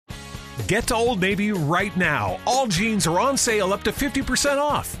Get to Old Navy right now. All jeans are on sale up to 50%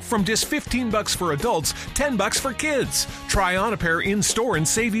 off. From just $15 for adults, $10 for kids. Try on a pair in-store and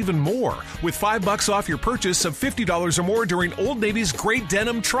save even more with $5 off your purchase of $50 or more during Old Navy's Great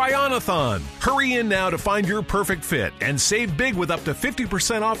Denim Try-On-a-thon. Hurry in now to find your perfect fit and save big with up to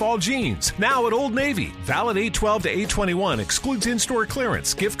 50% off all jeans. Now at Old Navy. Valid 8/12 to 8/21. Excludes in-store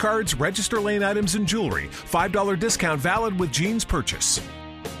clearance, gift cards, register lane items, and jewelry. $5 discount valid with jeans purchase.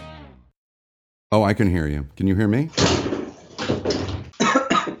 Oh, I can hear you. Can you hear me?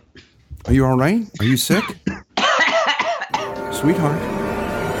 Are you all right? Are you sick? Sweetheart.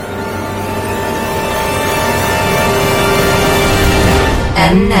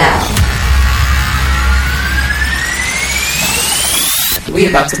 And now, we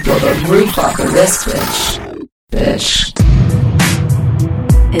about to build a roof off of this bitch.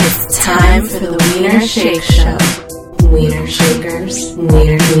 It's time for the Wiener Shake Show. Wiener Shakers,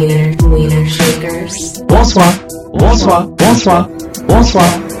 Wiener Shakers. Bonsoir, bonsoir, bonsoir,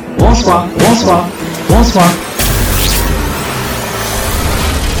 bonsoir, bonsoir, bonsoir, bonsoir.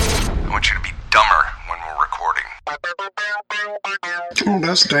 I want you to be dumber when we're recording. Oh,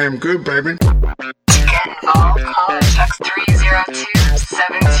 that's damn good, baby. To get involved, call or text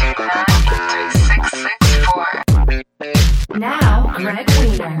 302-729-3664. Now, Gregg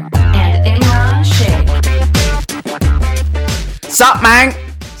Wiener and Imran Sheikh. Sup, man?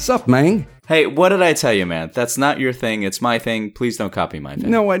 Sup, man? Hey, what did I tell you, man? That's not your thing. It's my thing. Please don't copy my thing.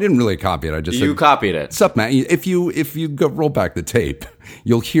 No, I didn't really copy it. I just You said, copied it. Sup, man? If you go roll back the tape,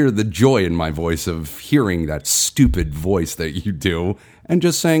 you'll hear the joy in my voice of hearing that stupid voice that you do and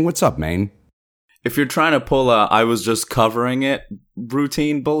just saying, "What's up, man?" If you're trying to pull a I was just covering it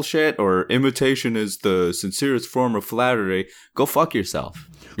routine bullshit or imitation is the sincerest form of flattery, go fuck yourself.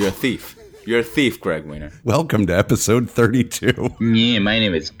 You're a thief. You're a thief, Gregg Wiener. Welcome to episode 32. Yeah, my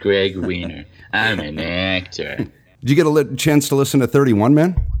name is Gregg Wiener. I'm an actor. Did you get a chance to listen to 31,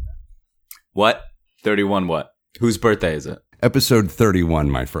 man? What? 31 what? Whose birthday is it? Episode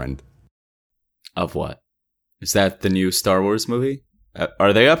 31, my friend. Of what? Is that the new Star Wars movie?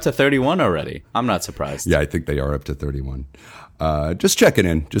 Are they up to 31 already? I'm not surprised. Yeah, I think they are up to 31. Just checking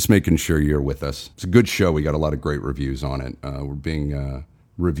in, just making sure you're with us. It's a good show. We got a lot of great reviews on it. We're being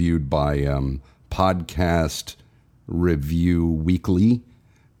reviewed by Podcast Review Weekly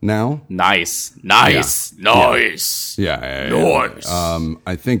now. Nice. Yeah. Nice. Yeah. Nice.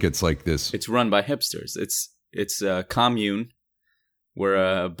 I think it's like this. It's run by hipsters. It's a commune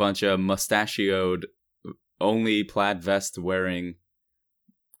where a bunch of mustachioed, only plaid vest wearing,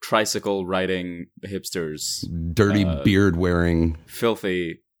 tricycle riding hipsters. Dirty beard wearing.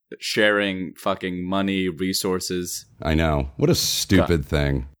 Filthy, sharing fucking money, resources. I know. What a stupid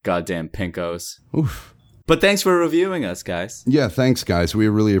thing. Goddamn pinkos. Oof. But thanks for reviewing us, guys. Yeah, thanks, guys. We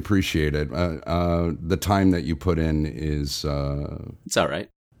really appreciate it. The time that you put in is... It's all right.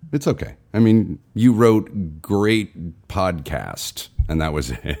 It's okay. I mean, you wrote great podcast, and that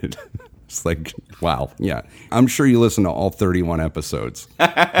was it. It's like, wow. Yeah. I'm sure you listened to all 31 episodes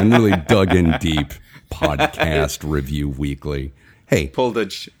and really dug in deep. Podcast Review Weekly. Hey. Pulled the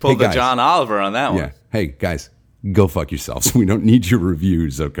John Oliver on that one. Yeah. Hey, guys, go fuck yourselves. We don't need your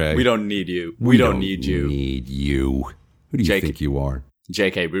reviews, okay? We don't need you. We don't need you. Need you. Who do you think you are?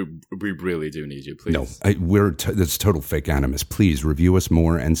 JK, we really do need you, please. No, that's total fake animus. Please review us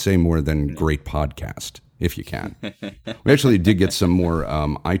more and say more than great podcast, if you can. We actually did get some more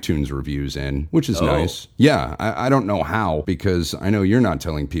iTunes reviews in, which is nice. Yeah, I don't know how, because I know you're not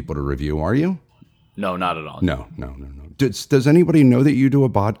telling people to review, are you? No, not at all. No. Does anybody know that you do a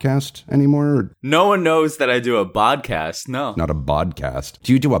podcast anymore? No one knows that I do a podcast, no. Not a podcast.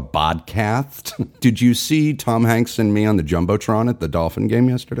 Do you do a podcast? Did you see Tom Hanks and me on the Jumbotron at the Dolphin game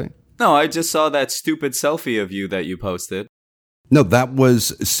yesterday? No, I just saw that stupid selfie of you that you posted. No, that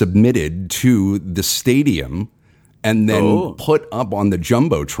was submitted to the stadium and then put up on the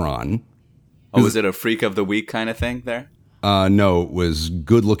Jumbotron. Oh, was it a Freak of the Week kind of thing there? No, it was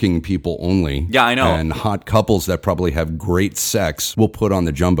good-looking people only. Yeah, I know. And hot couples that probably have great sex will put on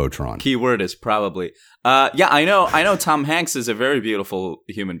the Jumbotron. Keyword is probably. Yeah, I know Tom Hanks is a very beautiful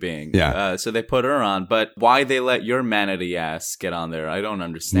human being. Yeah. So they put her on, but why they let your manatee ass get on there, I don't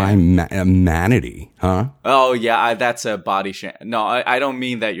understand. My manatee, huh? Oh, yeah, that's a body shame. No, I don't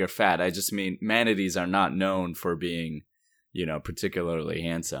mean that you're fat. I just mean manatees are not known for being... particularly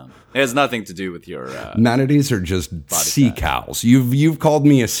handsome. It has nothing to do with your manatees are just sea cows. You've called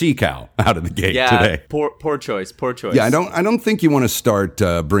me a sea cow out of the gate today. Poor choice. Yeah, I don't think you want to start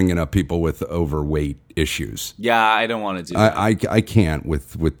bringing up people with overweight issues. Yeah, I don't want to do that. I can't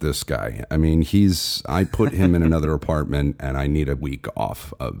with this guy. I mean, I put him in another apartment, and I need a week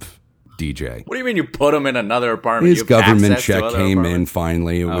off of DJ. What do you mean you put him in another apartment? His You have government access to check other came in apartments?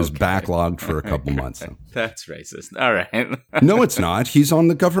 finally. It was Okay. backlogged for a couple months. So. That's racist. All right. No, it's not. He's on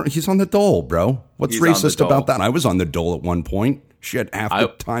the government. He's on the dole, bro. What's He's on the racist dole. about that? I was on the dole at one point. Shit, half the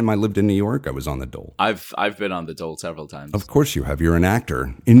time I lived in New York, I was on the dole. I've been on the dole several times. Of course you have. You're an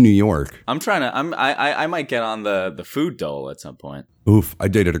actor in New York. I'm trying to. I might get on the food dole at some point. Oof, I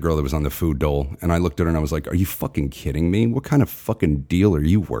dated a girl that was on the food dole, and I looked at her and I was like, are you fucking kidding me? What kind of fucking deal are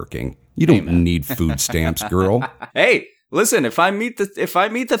you working? You don't need food stamps, girl. Hey, listen, if I meet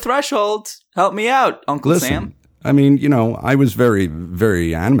the threshold, help me out, Uncle Listen, Sam. I mean, you know, I was very,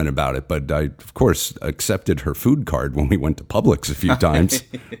 very adamant about it, but I, of course, accepted her food card when we went to Publix a few times.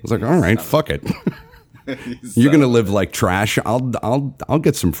 I was like, all right, fuck it. You're gonna live like trash. I'll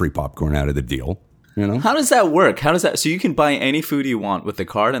get some free popcorn out of the deal. You know? How does that work? How does that? So you can buy any food you want with the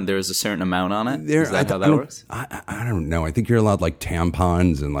card, and there's a certain amount on it. Is that how that works? I don't know. I think you're allowed like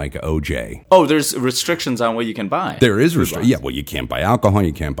tampons and like OJ. Oh, there's restrictions on what you can buy. There is restrictions. Yeah, well, you can't buy alcohol,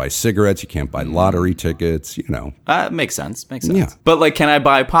 you can't buy cigarettes, you can't buy lottery tickets. You know, Makes sense. Makes sense. Yeah. But like, can I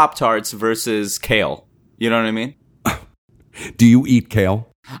buy Pop-Tarts versus kale? You know what I mean? do you eat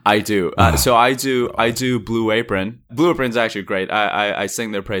kale? I do. So I do Blue Apron. Blue Apron's actually great. I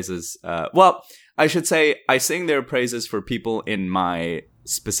sing their praises. Well, I should say I sing their praises for people in my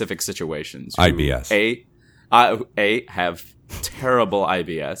specific situations. who, IBS. Have terrible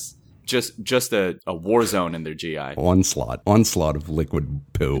IBS. Just a war zone in their GI. Onslaught of liquid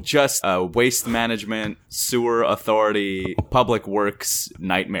poo. Just waste management, sewer authority, public works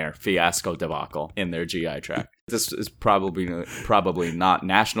nightmare, fiasco debacle in their GI tract. This is probably not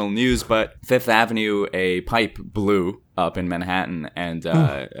national news, but Fifth Avenue, a pipe blew up in Manhattan, and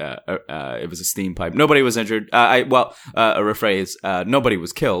it was a steam pipe. Nobody was injured. A rephrase. Nobody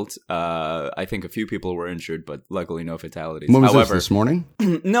was killed. I think a few people were injured, but luckily no fatalities. When was However, this morning?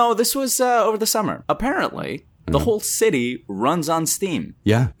 no, this was over the summer. Apparently, the whole city runs on steam.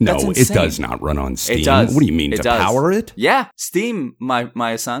 Yeah. No, That's it insane. does not run on steam. It does. What do you mean, It to does. power it? Yeah, steam,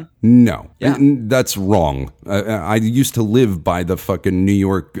 my son. No. Yeah. That's wrong. I used to live by the fucking New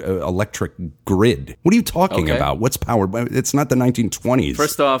York electric grid. What are you talking Okay. about? What's powered by? It's not the 1920s.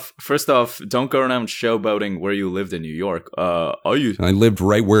 First off, don't go around showboating where you lived in New York. Are you? I lived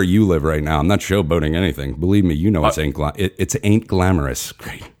right where you live right now. I'm not showboating anything. Believe me, you know it's ain't glamorous.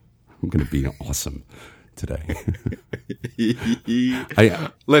 Great. I'm going to be awesome today.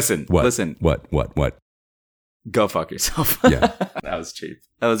 Listen. What? Go fuck yourself. Yeah. That was cheap.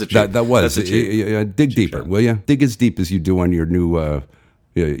 That was a cheap. That was. That's a cheap. Dig deeper, shot. will you? Dig as deep as you do on your new,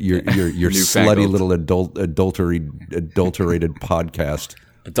 your slutty Newfangled. little adulterated podcast.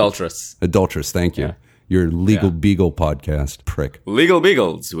 Adulterous. Thank you. Your legal beagle podcast, prick. Legal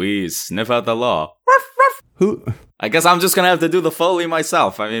beagles. We sniff out the law. Who? I guess I'm just gonna have to do the Foley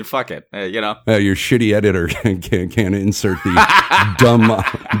myself. I mean, fuck it. You know. Your shitty editor can't insert the dumb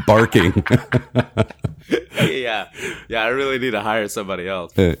barking. Yeah. I really need to hire somebody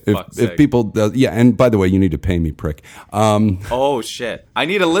else. If people, and by the way, you need to pay me, prick. Oh shit! I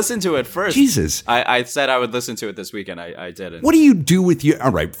need to listen to it first. Jesus. I said I would listen to it this weekend. I didn't. What do you do with you?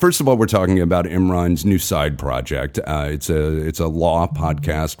 All right. First of all, we're talking about Imran's new side project. It's a law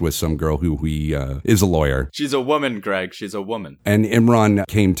podcast with some girl who is a lawyer. She's a woman, Greg. She's a woman. And Imran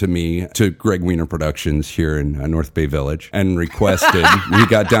came to me, to Gregg Wiener Productions here in North Bay Village, and requested, he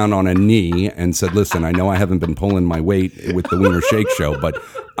got down on a knee and said, listen, I know I haven't been pulling my weight with the Wiener Shake Show, but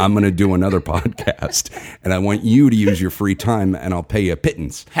I'm going to do another podcast. And I want you to use your free time, and I'll pay you a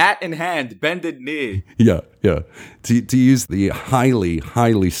pittance. Hat in hand, bended knee. Yeah. To use the highly,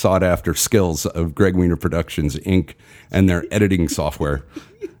 highly sought after skills of Gregg Wiener Productions, Inc., and their editing software,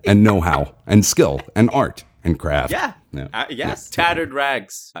 and know-how, and skill, and art, and craft. Yeah. Yes. Tattered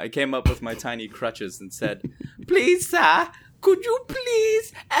rags. I came up with my tiny crutches and said, please, sir, could you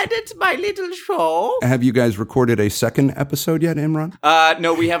please edit my little show? Have you guys recorded a second episode yet, Imran?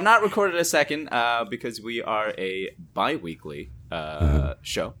 No, we have not recorded a second because we are a bi-weekly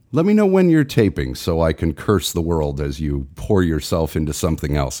show. Let me know when you're taping so I can curse the world as you pour yourself into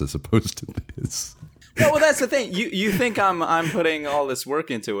something else as opposed to this. Well, that's the thing. You think I'm putting all this work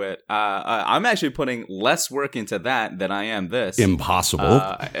into it. I'm actually putting less work into that than I am this. Impossible.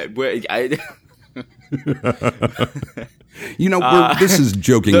 This is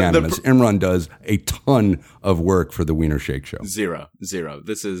joking animus. Imran does a ton of work for the Wiener Shake Show. Zero.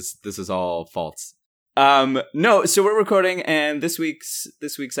 This is all false. No, so we're recording, and this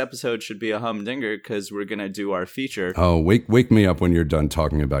week's episode should be a humdinger because we're gonna do our feature. Oh, wake me up when you're done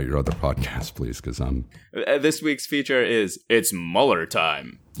talking about your other podcast, please, because I'm. This week's feature is It's Mueller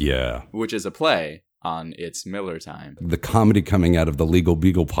Time. Yeah. Which is a play on its Miller time. The comedy coming out of the Legal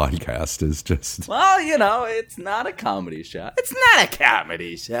Beagle podcast is just... Well, it's not a comedy show. It's not a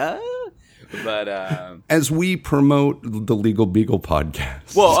comedy show. But as we promote the Legal Beagle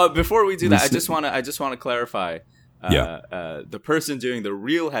podcast... Well, before we do that, I just want to clarify. The person doing the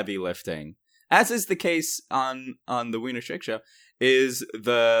real heavy lifting, as is the case on the Wiener Shake Show, is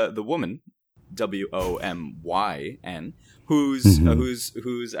the woman, WOMYN,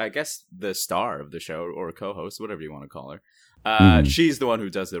 who's I guess the star of the show or co-host, whatever you want to call her. She's the one who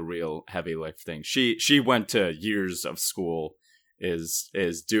does the real heavy lifting. She went to years of school, is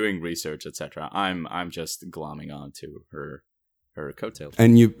doing research, etc. I'm just glomming on to her coattails.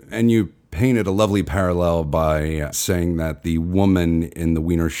 And you painted a lovely parallel by saying that the woman in the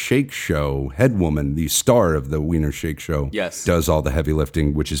Wiener Shake Show, head woman, the star of the Wiener Shake Show, yes, does all the heavy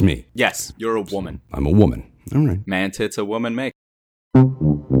lifting, which is me. Yes, you're a woman. I'm a woman. All right. Man tits a woman make.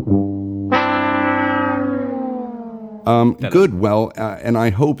 Good. Well, and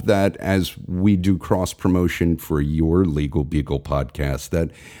I hope that as we do cross promotion for your Legal Beagle podcast,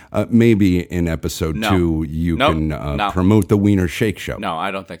 that maybe in episode 2 you can promote the Wiener Shake Show. No,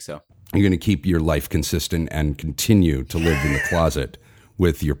 I don't think so. You're going to keep your life consistent and continue to live in the closet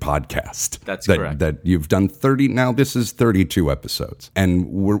with your podcast. That's correct. That you've done 30. Now this is 32 episodes, and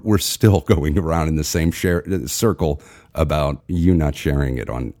we're still going around in the same circle about you not sharing it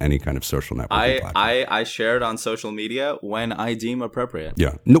on any kind of social networking platform. I share it on social media when I deem appropriate.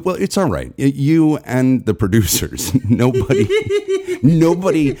 Yeah. No, well, it's all right. You and the producers.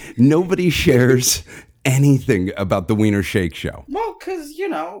 Nobody shares anything about the Wiener Shake Show. Well, because,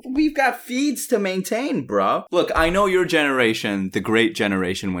 we've got feeds to maintain, bro. Look, I know your generation, the great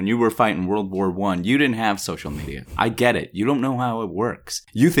generation, when you were fighting World War I, you didn't have social media. I get it. You don't know how it works.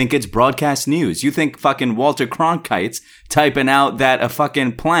 You think it's broadcast news. You think fucking Walter Cronkite's typing out that a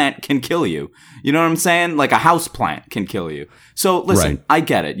fucking plant can kill you. You know what I'm saying? Like a house plant can kill you. So, listen, right. I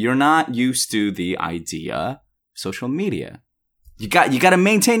get it. You're not used to the idea social media. You got to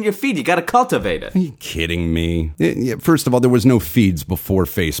maintain your feed. You got to cultivate it. Are you kidding me? First of all, there was no feeds before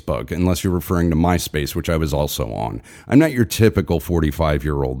Facebook, unless you're referring to MySpace, which I was also on. I'm not your typical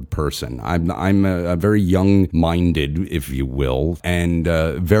 45-year-old person. I'm a very young-minded, if you will, and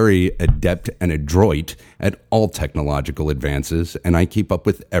very adept and adroit at all technological advances, and I keep up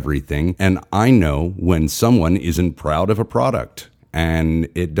with everything, and I know when someone isn't proud of a product. And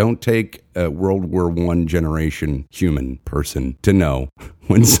it don't take a World War I generation human person to know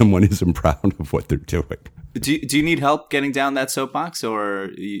when someone isn't proud of what they're doing. Do you need help getting down that soapbox,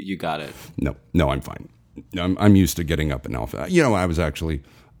 or you got it? No, I'm fine. I'm used to getting up and off. I was actually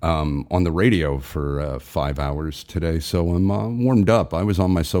on the radio for 5 hours today, so I'm warmed up. I was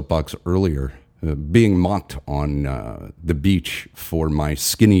on my soapbox earlier. Being mocked on the beach for my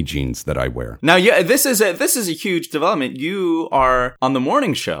skinny jeans that I wear. Now, this is a huge development. You are on the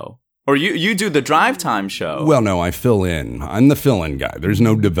morning show, or you do the drive time show. Well, no, I fill in. I'm the fill-in guy. There's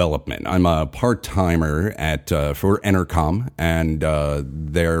no development. I'm a part-timer for Entercom, and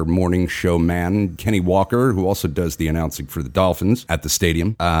their morning show man, Kenny Walker, who also does the announcing for the Dolphins at the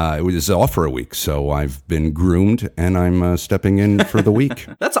stadium, it was off for a week, so I've been groomed, and I'm stepping in for the week.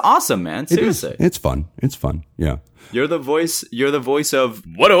 That's awesome, man. Seriously. It's fun. Yeah. You're the voice of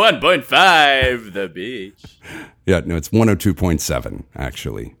 101.5 The Beach. Yeah, no, it's 102.7,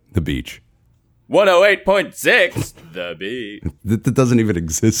 actually. The Beach. 108.6 The Beach. That doesn't even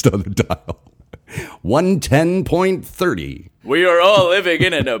exist on the dial. 110.30. We are all living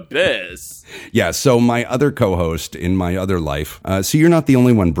in an abyss. Yeah, so my other co-host in my other life, so you're not the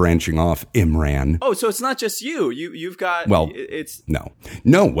only one branching off, Imran. Oh, so it's not just you. You've got... Well, it's... No,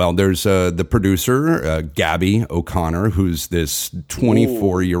 well, there's the producer, Gabby O'Connor, who's this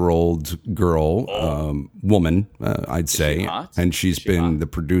 24-year-old girl, woman, I'd say. Is she hot? And she's been the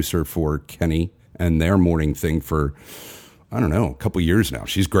producer for Kenny and their morning thing for... I don't know, a couple years now.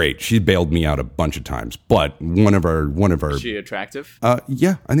 She's great. She bailed me out a bunch of times. But one of our. Is she attractive?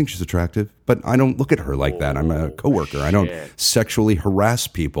 Yeah, I think she's attractive. But I don't look at her like that. I'm a coworker. I don't sexually harass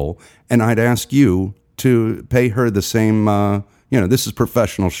people. And I'd ask you to pay her the same. This is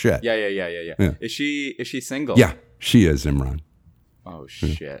professional shit. Yeah. Is she single? Yeah, she is, Imran. Oh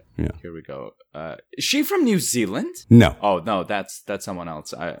shit! Yeah. Here we go. Is she from New Zealand? No. Oh no, that's someone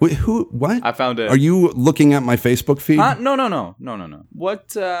else. Wait, who? What? I found it. Are you looking at my Facebook feed? No.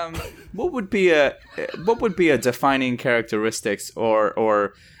 What would be a defining characteristics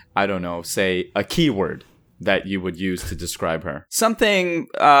or I don't know, say a keyword that you would use to describe her? Something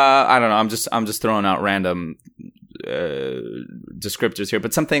I don't know. I'm just throwing out random descriptors here,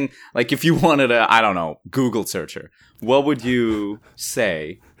 but something like if you wanted to, I don't know, Google search her, what would you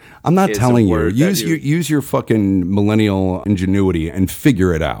say I'm not is a telling you. word that Use your fucking millennial ingenuity and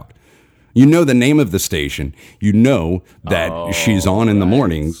figure it out. You know the name of the station. You know that she's on in the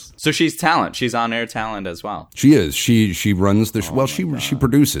mornings. So she's talent. She's on air talent as well. She is. She runs the. She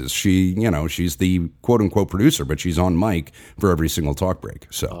produces. She's the quote unquote producer, but she's on mic for every single talk break.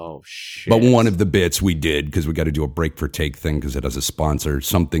 So. Oh shit! But one of the bits we did because we got to do a break for take thing because it has a sponsor,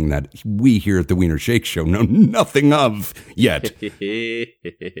 something that we here at the Wiener Shake Show know nothing of yet. Here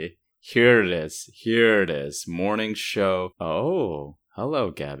it is. Here it is. Morning show. Oh,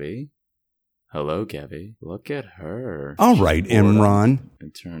 hello, Gabby. Hello, Gabby. Look at her. All right, Imran.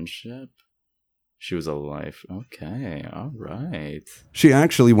 Internship. She was a life. Okay. All right. She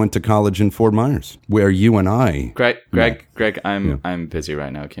actually went to college in Fort Myers, where you and I. Greg, I'm busy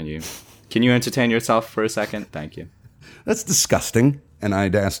right now. Can you entertain yourself for a second? Thank you. That's disgusting. And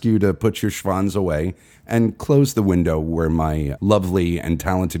I'd ask you to put your schwanz away and close the window where my lovely and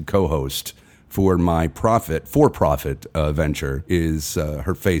talented co-host for my for-profit venture is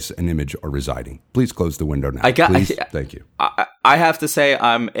her face and image are residing. Please close the window now. Please. Thank you. I have to say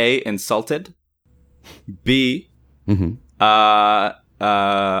I'm A, insulted. B, okay,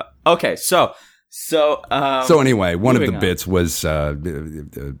 so anyway, one of the bits was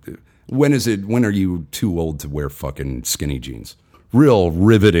when are you too old to wear fucking skinny jeans? Real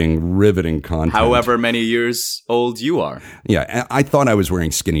riveting content. However many years old you are. Yeah, I thought I was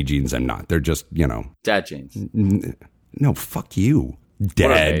wearing skinny jeans. I'm not. They're just, dad jeans. No, fuck you.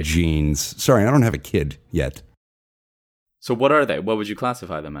 Dad jeans. Sorry, I don't have a kid yet. So what are they? What would you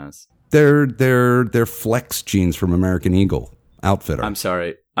classify them as? They're flex jeans from American Eagle Outfitter. I'm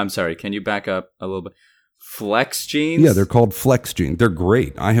sorry. Can you back up a little bit? Flex jeans? Yeah, they're called flex jeans. They're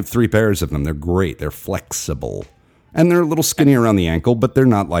great. I have 3 pairs of them. They're great. They're flexible. And they're a little skinny around the ankle, but they're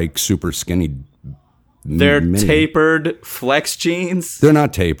not like super skinny. They're tapered flex jeans? They're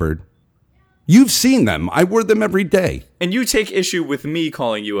not tapered. You've seen them. I wear them every day. And you take issue with me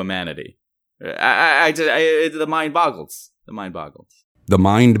calling you a manatee. The mind boggles. The mind boggles. The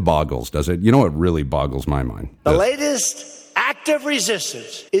mind boggles, does it? You know what really boggles my mind? The latest act of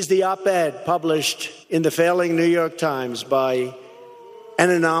resistance is the op-ed published in the failing New York Times by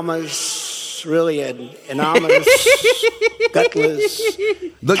anonymous, really an anonymous, gutless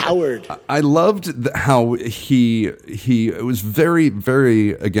coward. I loved how he was very,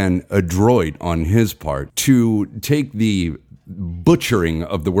 very, again, adroit on his part to take the butchering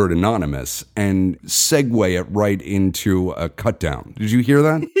of the word anonymous and segue it right into a cut down. Did you hear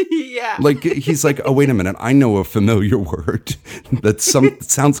that? Yeah. Like, he's like, oh, wait a minute. I know a familiar word that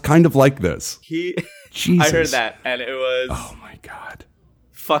sounds kind of like this. Jesus. I heard that, and it was... Oh, my God.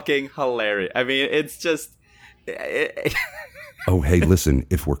 Fucking hilarious. I mean, it's just... Oh, hey, listen,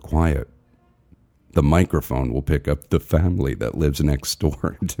 if we're quiet, the microphone will pick up the family that lives next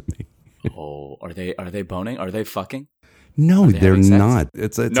door to me. Oh, are they boning? Are they fucking? No, they're not.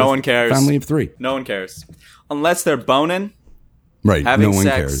 It's no one cares. Family of 3. No one cares. Unless they're boning. Right, having no one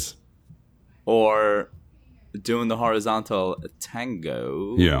sex, cares. Or doing the horizontal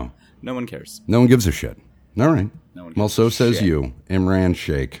tango. Yeah. No one cares. No one gives a shit. All right. No one well, so says you, Imran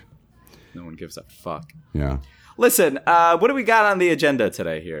Sheikh. No one gives a fuck. Yeah. Listen, what do we got on the agenda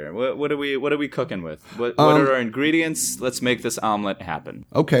today here? What are we cooking with? What are our ingredients? Let's make this omelet happen.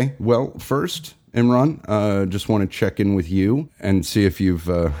 Okay. Well, first, Imran, just want to check in with you and see if you've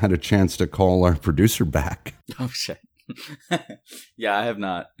had a chance to call our producer back. Oh, shit. Yeah, I have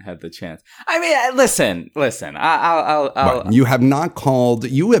not had the chance. I mean, listen. I'll You have not called.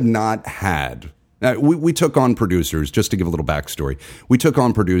 You have not had. We took on producers, just to give a little backstory. We took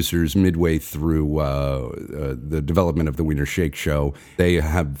on producers midway through the development of the Wiener Shake Show. They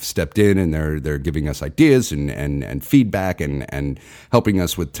have stepped in and they're giving us ideas and feedback and helping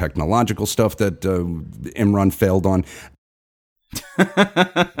us with technological stuff that Imran failed on.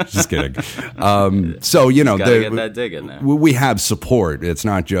 Just kidding. So, get that dig in there. We have support. It's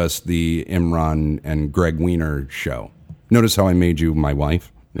not just the Imran and Gregg Wiener show. Notice how I made you my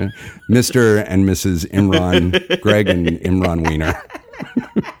wife? Yeah. Mr. and Mrs. Imran, Gregg and Imran Wiener.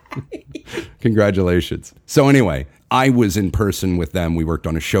 Congratulations. So anyway, I was in person with them. We worked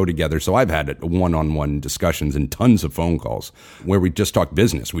on a show together. So I've had one-on-one discussions and tons of phone calls where we just talk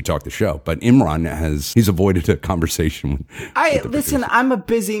business. We talk the show. But Imran he's avoided a conversation. Listen, I'm a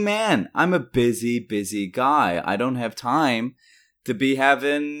busy man. I'm a busy guy. I don't have time to be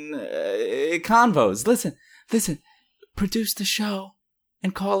having convos. Listen, produce the show.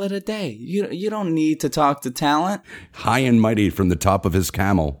 And call it a day. You don't need to talk to talent. High and mighty from the top of his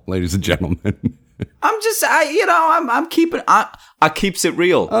camel, ladies and gentlemen. I'm keeping. I keeps it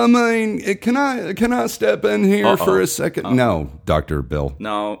real. I mean, can I step in here for a second? No, Dr. Bill.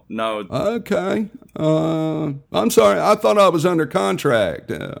 No. Okay. I'm sorry. I thought I was under contract.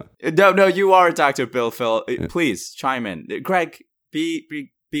 No, you are Dr. Bill Phil. Please chime in. Greg, be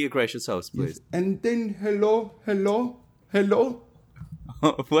a gracious host, please. And then hello.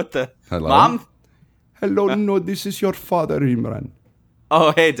 What the? Hello? Mom? Hello, no, this is your father, Imran.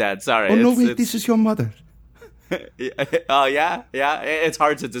 Oh, hey, Dad. Sorry. Oh, no, wait, this is your mother. Oh, yeah? It's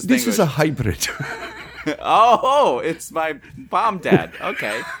hard to distinguish. This is a hybrid. Oh, it's my mom, Dad.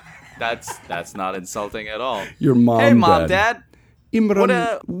 Okay. That's not insulting at all. Your mom, Hey, Mom, Dad.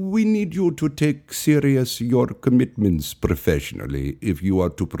 Imran, we need you to take serious your commitments professionally if you are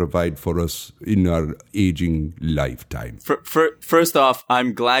to provide for us in our aging lifetime. First off,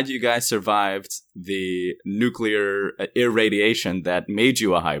 I'm glad you guys survived the nuclear irradiation that made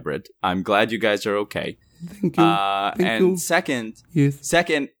you a hybrid. I'm glad you guys are okay. Thank you. Second, Yes.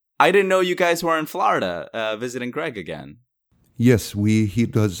 I didn't know you guys were in Florida visiting Gregg again. Yes, he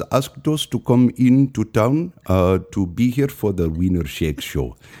has asked us to come into town to be here for the Wiener Sheikh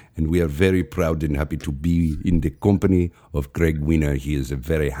show. And we are very proud and happy to be in the company of Gregg Wiener. He is a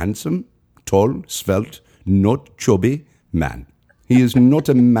very handsome, tall, svelte, not chubby man. He is not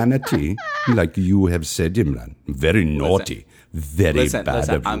a manatee like you have said, Imran. Very naughty. Very bad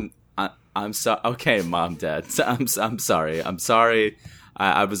of you. I'm sorry. Okay, Mom, Dad. I'm sorry. I'm sorry.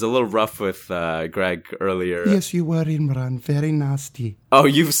 I was a little rough with Gregg earlier. Yes, you were, Imran. Very nasty. Oh,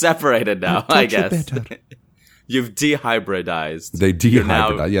 you've separated now, I guess. Better. You've dehybridized. They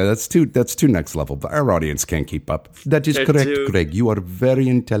dehybridized. Yeah, that's too next level. But our audience can't keep up. That is correct, Gregg. You are very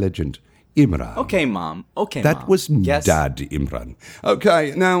intelligent. Imran. Okay, Mom. Okay, that Mom. was Dad, Imran.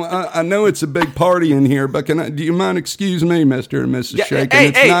 Okay, now I know it's a big party in here, but do you mind excuse me, Mr. and Mrs. Sheikh?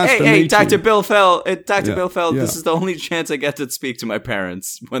 Hey, Dr. Bill Fell. Bill Fell, yeah. This is the only chance I get to speak to my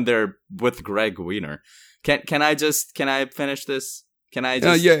parents when they're with Gregg Wiener. Can I finish this? Can I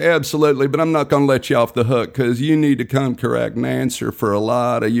just... Yeah, absolutely, but I'm not going to let you off the hook because you need to come correct and answer for a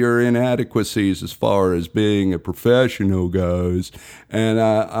lot of your inadequacies as far as being a professional goes. And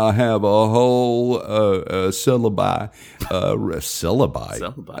I have a whole syllabi.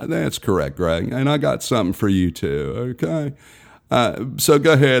 Syllabi. That's correct, Greg. And I got something for you too, okay? So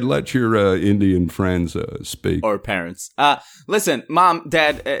go ahead, let your Indian friends speak. Or parents. Listen, Mom,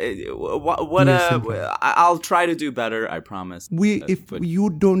 Dad, I'll try to do better, I promise. If you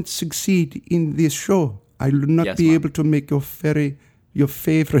don't succeed in this show, I will not be able to make your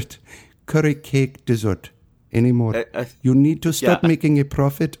favorite curry cake dessert anymore. You need to start making a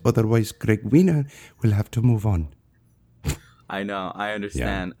profit, otherwise Gregg Wiener will have to move on. I know, I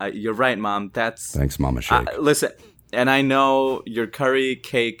understand. Yeah. You're right, Mom. Thanks, Mama Sheikh. Listen, and I know your curry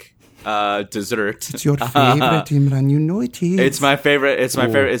cake dessert. It's your favorite, Imran. You know it is. It's my favorite. It's my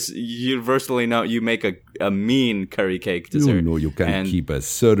favorite. It's universally known. You make a mean curry cake dessert. You know you can't keep a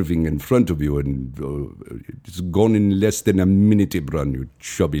serving in front of you, and it's gone in less than a minute, Imran. You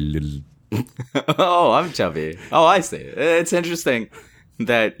chubby little. Oh, I'm chubby. Oh, I see. It's interesting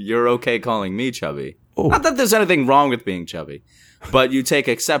that you're okay calling me chubby. Oh. Not that there's anything wrong with being chubby, but you take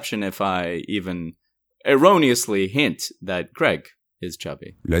exception if I even erroneously hint that Gregg is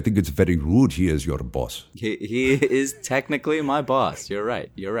chubby. I think it's very rude. He is your boss. He is technically my boss. You're right.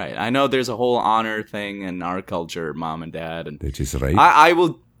 I know there's a whole honor thing in our culture, Mom and Dad, and that is right. I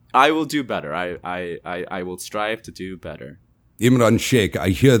will do better. I will strive to do better. Imran Sheikh, I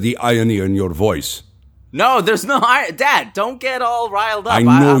hear the irony in your voice. No, there's no Dad, don't get all riled up. I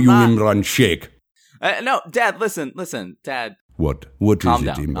know you, Imran Sheikh. No, Dad, listen, Dad. What calm is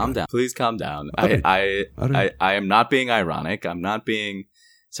down, it, Imran? Calm down. Please calm down. Right. I am not being ironic. I'm not being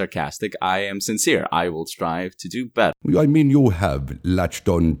sarcastic. I am sincere. I will strive to do better. I mean, you have latched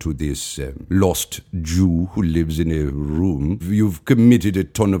on to this lost Jew who lives in a room. You've committed a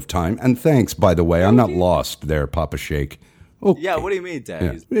ton of time. And thanks, by the way. I'm not lost there, Papa Sheikh. Okay. Yeah, what do you mean,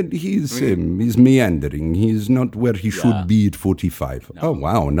 Dad? Yeah. He's meandering. He's not where he should be at 45. No. Oh,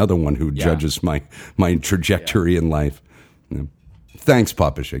 wow, another one who judges my trajectory in life. Yeah. Thanks,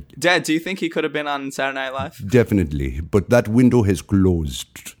 Papa Sheikh. Dad, do you think he could have been on Saturday Night Live? Definitely, but that window has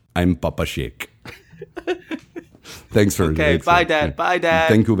closed. I'm Papa Sheikh. Thanks for... Okay, bye, Dad. Bye, Dad.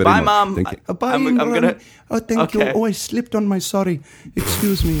 Thank you very much. Bye, Mom. Thank you. Bye, I'm gonna... Oh, thank you. Oh, I slipped on my sorry.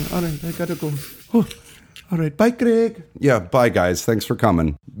 Excuse me. All right, I gotta go. Oh. All right, bye, Gregg. Yeah, bye, guys. Thanks for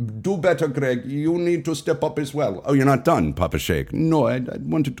coming. Do better, Gregg. You need to step up as well. Oh, you're not done, Papa Sheikh. No, I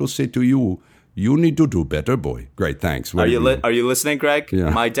wanted to say to you, you need to do better, boy. Great, thanks. Are you listening, Gregg?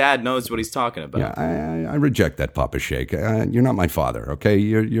 Yeah. My dad knows what he's talking about. Yeah, I reject that, Papa Sheikh. You're not my father, okay?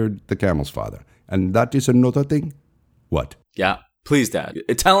 You're the camel's father. And that is another thing. What? Yeah. Please, Dad.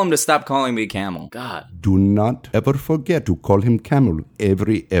 Tell him to stop calling me Camel. God. Do not ever forget to call him Camel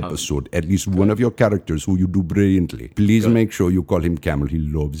every episode. At least one of your characters who you do brilliantly. Please make sure you call him Camel. He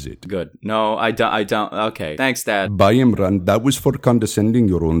loves it. Good. No, I don't. Okay. Thanks, Dad. By Imran, that was for condescending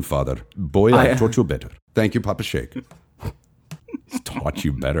your own father. Boy, I taught you better. Thank you, Papa Sheikh. Taught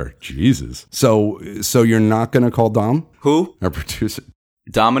you better. Jesus. So you're not going to call Dom? Who? Our producer.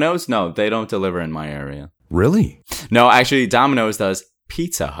 Domino's? No, they don't deliver in my area. Really? No, actually, Domino's does.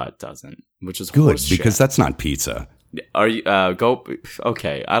 Pizza Hut doesn't, which is good because that's not pizza. Are you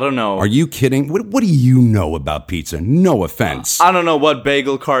okay, I don't know. Are you kidding? What do you know about pizza? No offense. I don't know what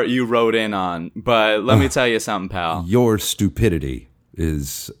bagel cart you rode in on, but let me tell you something, pal. Your stupidity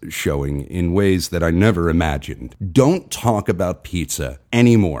is showing in ways that I never imagined. Don't talk about pizza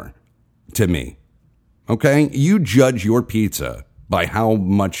anymore to me. Okay? You judge your pizza by how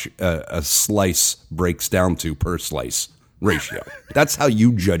much a slice breaks down to per slice ratio. That's how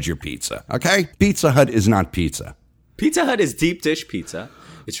you judge your pizza, okay? Pizza Hut is not pizza. Pizza Hut is deep dish pizza.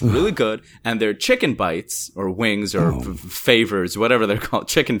 It's really good, and they're chicken bites or wings or favors, whatever they're called,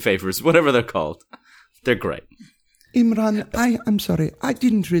 chicken favors, whatever they're called. They're great. Imran, I'm sorry, I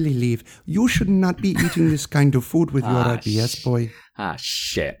didn't really leave. You should not be eating this kind of food with your IBS boy.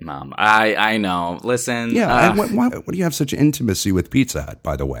 Shit, Mom. I know. Listen. Yeah, why do you have such intimacy with Pizza Hut,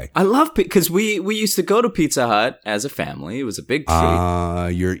 by the way? I love because we used to go to Pizza Hut as a family. It was a big treat.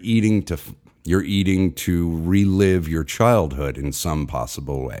 You're eating to relive your childhood in some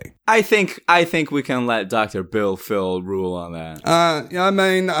possible way. I think we can let Dr. Bill Phil rule on that. I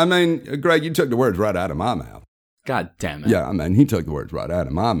mean, Greg, you took the words right out of my mouth. God damn it. Yeah, I mean, he took the words right out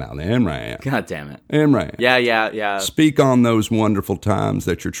of my mouth. Imran. God damn it. Imran. Yeah. Speak on those wonderful times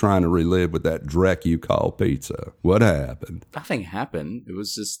that you're trying to relive with that dreck you call pizza. What happened? Nothing happened. It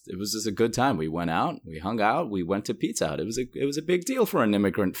was just a good time. We went out, we hung out, we went to Pizza Hut. It was a big deal for an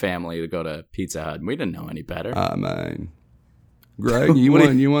immigrant family to go to Pizza Hut. We didn't know any better. I mean, Greg, you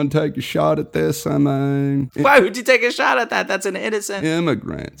want to take a shot at this? I mean, why would you take a shot at that? That's an innocent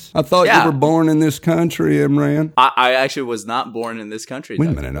immigrants. I thought you were born in this country, Imran. I actually was not born in this country. Wait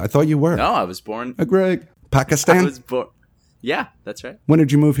a minute, I thought you were. No, I was born. Greg, Pakistan. I was born. Yeah, that's right. When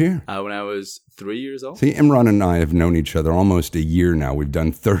did you move here? When I was 3 years old. See, Imran and I have known each other almost a year now. We've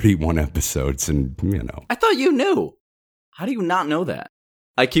done 31 episodes, and I thought you knew. How do you not know that?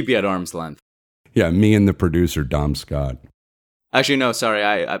 I keep you at arm's length. Yeah, me and the producer Dom Scott. Actually, no,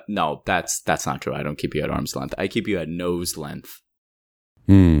 sorry. No, that's not true. I don't keep you at arm's length. I keep you at nose length.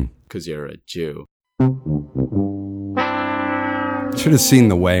 Because you're a Jew. Should have seen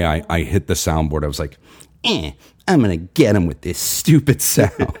the way I hit the soundboard. I was like, I'm gonna get him with this stupid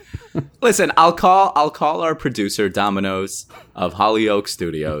sound. Listen, I'll call our producer Domino's of Hollyoak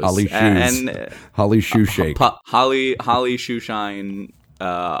Studios. Holly Shoes. Holly Shoe Shake. Holly Shoeshine.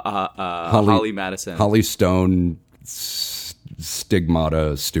 Holly Madison. Holly Stone.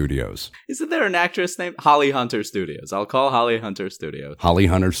 Stigmata Studios. Isn't there an actress named Holly Hunter Studios? I'll call Holly Hunter Studios. Holly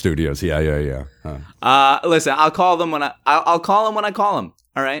Hunter Studios. Yeah. Listen, I'll call them when I'll call them when I call them.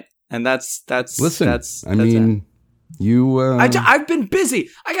 All right, and that's. Listen, that's it. You. I've been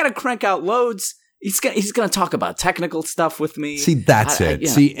busy. I gotta crank out loads. He's gonna talk about technical stuff with me. See, that's it.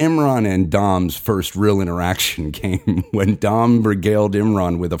 See, Imran and Dom's first real interaction came when Dom regaled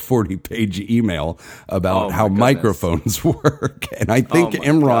Imran with a 40-page email about how microphones work. And I think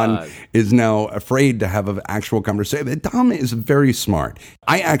Imran is now afraid to have an actual conversation. Dom is very smart.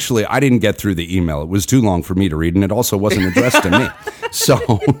 I didn't get through the email. It was too long for me to read, and it also wasn't addressed to me.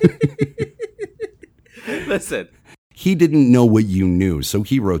 So, listen. He didn't know what you knew, so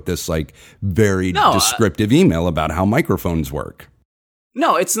he wrote this very descriptive email about how microphones work.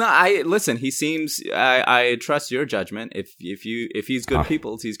 No, it's not. Listen. He seems. I trust your judgment. If he's good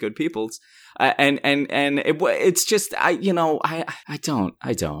people's, he's good people's. It's just I don't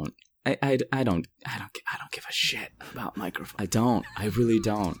give a shit about microphone. I don't. I really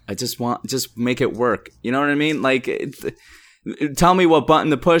don't. I just make it work. You know what I mean? Tell me what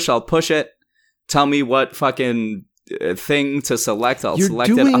button to push. I'll push it. Tell me what fucking thing to select, I'll select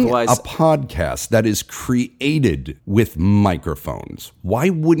it. Otherwise, a podcast that is created with microphones. Why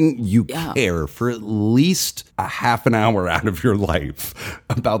wouldn't you care for at least a half an hour out of your life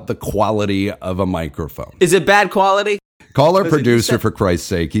about the quality of a microphone? Is it bad quality? Call our producer, for Christ's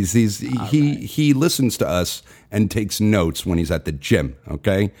sake. He listens to us and takes notes when he's at the gym,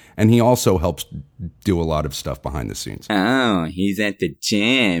 okay? And he also helps do a lot of stuff behind the scenes. Oh, he's at the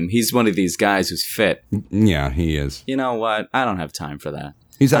gym. He's one of these guys who's fit. Yeah, he is. You know what? I don't have time for that.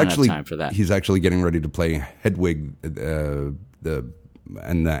 He's actually getting ready to play Hedwig, the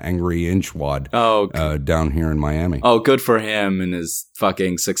and the Angry Inchwad Oh, down here in Miami. oh, good for him and his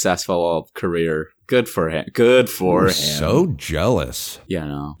fucking successful career. Good for him. Good for him. So jealous. Yeah,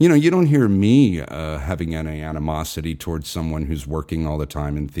 no. You know, you don't hear me having any animosity towards someone who's working all the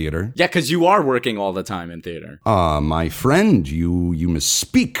time in theater. Yeah, because you are working all the time in theater. My friend, you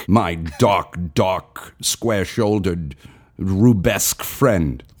misspeak, my dark, square-shouldered, rubesque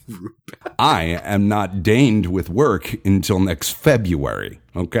friend. I am not deigned with work until next February,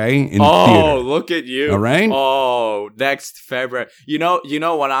 okay? In theater. Look at you. All right? Oh, next February. You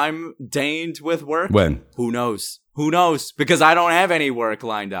know when I'm deigned with work? When? Who knows? Who knows? Because I don't have any work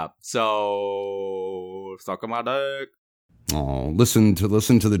lined up. So, suck my dick. Oh, listen to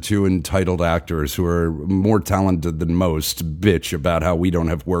the two entitled actors who are more talented than most bitch about how we don't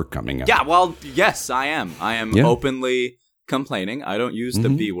have work coming up. Yeah, well, yes, I am. I am openly complaining. I don't use the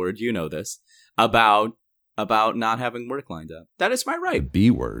B word, you know this, about not having work lined up. That is my The right. B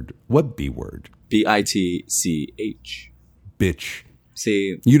word? What B word? BITCH. Bitch.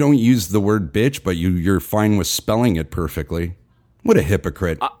 See, You don't use the word bitch, but you're fine with spelling it perfectly. What a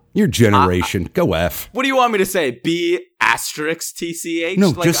hypocrite. Your generation. Go F. what do you want me to say? B*TCH? No,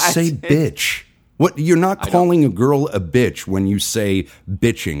 Like, just say bitch. What? You're not calling a girl a bitch when you say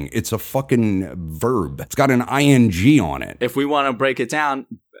bitching. It's a fucking verb. It's got an ing on it. If we want to break it down,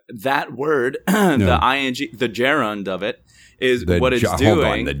 that word, the ing, the gerund of it, is what it's doing. Hold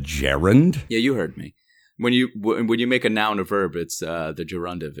on, the gerund? Yeah, you heard me. When you make a noun a verb, it's the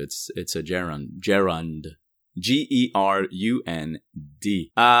gerundive. It's a gerund. Gerund. GERUND.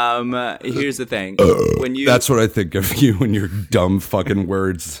 Here's the thing. When you That's what I think of you and your dumb fucking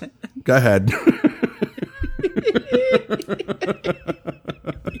words. Go ahead.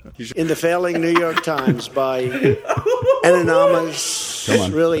 In the failing New York Times by anonymous,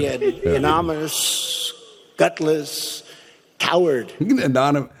 really an anonymous, gutless coward. An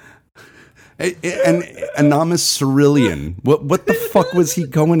anonymous cerulean. What the fuck was he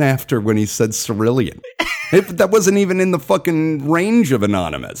going after when he said cerulean? That wasn't even in the fucking range of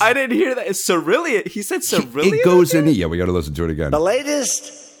anonymous. I didn't hear that. It's cerulean. He said cerulean. It goes in. Yeah, we got to listen to it again. The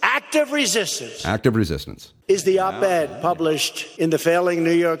latest act of resistance Active resistance. is the op-ed published in the failing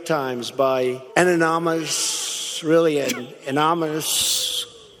New York Times by anonymous, really an anonymous,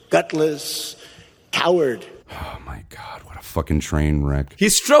 gutless coward. Oh my God, what a fucking train wreck.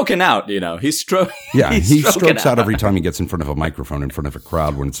 He's stroking out, you know. He's stroking. Yeah, he strokes out every time he gets in front of a microphone in front of a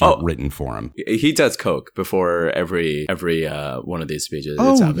crowd when it's not written for him. He does coke before every one of these speeches.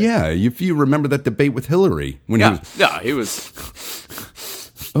 Oh, yeah. If you remember that debate with Hillary. When he was.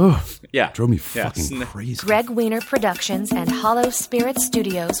 drove me fucking crazy. Gregg Wiener Productions and Hollow Spirit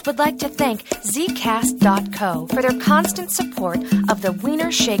Studios would like to thank Zcast.co for their constant support of the Wiener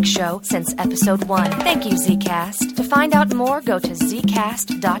Shake Show since episode 1. Thank you, Zcast. To find out more, go to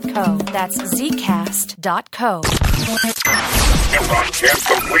Zcast.co. That's Zcast.co. Imran can't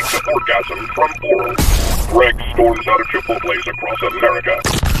complete the orgasm from oral. Gregg storms out of Chipotle's across America.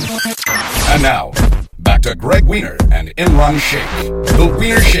 And now, back to Gregg Wiener and Imran Sheikh. The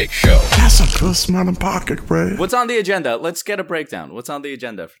Wiener Shake Show. That's a good smell in pocket, Gregg. What's on the agenda? Let's get a breakdown. What's on the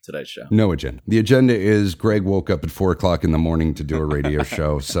agenda for today's show? No agenda. The agenda is Greg woke up at 4 o'clock in the morning to do a radio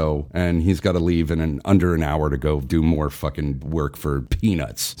show. And he's got to leave in under an hour to go do more fucking work for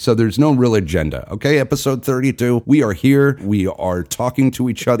peanuts. So there's no real agenda. Okay, episode 32. We are here. We are talking to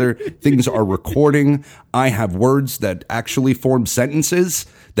each other. Things are recording. I have words that actually form sentences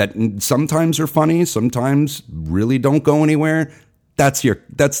that sometimes are funny, sometimes really don't go anywhere. That's the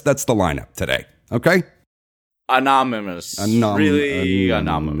lineup today. Okay? Anonymous. Really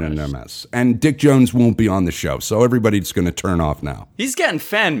anonymous. And Dick Jones won't be on the show, so everybody's going to turn off now. He's getting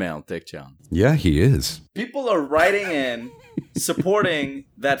fan mail, Dick Jones. Yeah, he is. People are writing in supporting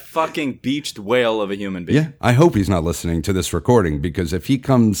that fucking beached whale of a human being. Yeah, I hope he's not listening to this recording, because if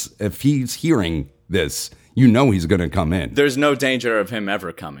he's hearing this, you know he's going to come in. There's no danger of him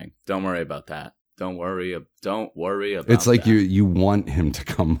ever coming. Don't worry about that. Don't worry about it's like that. you want him to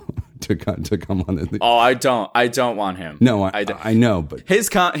come to come on. Oh, I don't want him. No, I know, but his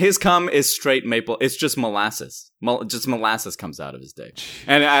cum is straight maple. It's just molasses. Just molasses comes out of his dick.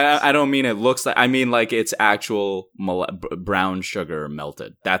 And I don't mean it looks like. I mean like it's actual brown sugar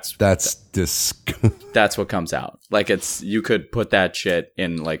melted. That's disgusting. That's what comes out. Like you could put that shit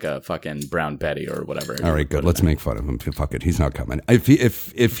in like a fucking Brown Betty or whatever. All right, good. Let's make fun of him. Fuck it, he's not coming.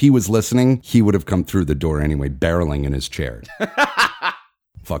 If he was listening, he would have come through the door anyway, barreling in his chair.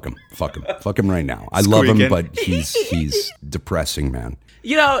 Fuck him right now. I love him, but he's depressing, man.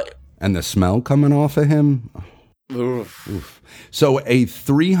 You know, and the smell coming off of him. Oof. So a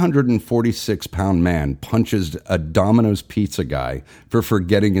 346-pound man punches a Domino's pizza guy for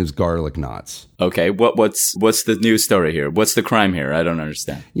forgetting his garlic knots. Okay, what's the news story here? What's the crime here? I don't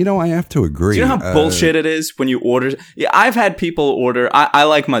understand. I have to agree. Do you know how bullshit it is when you order? Yeah, I've had people order. I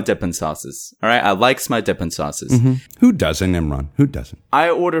like my dipping sauces. All right, I likes my dipping sauces. Mm-hmm. Who doesn't, Imran? Who doesn't? I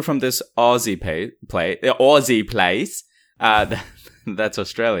order from this Aussie place. That's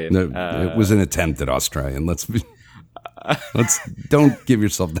Australian. It was an attempt at Australian. Let's don't give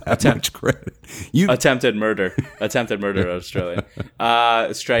yourself that much credit. Attempted murder, Australia.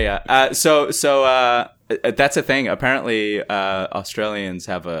 Australia. So that's a thing. Apparently, Australians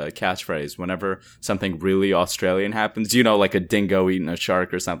have a catchphrase whenever something really Australian happens. Like a dingo eating a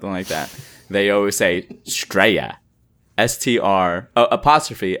shark or something like that. They always say Straya,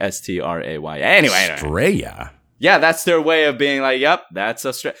 apostrophe Stray. Anyway, Straya. Yeah, that's their way of being like, yep, that's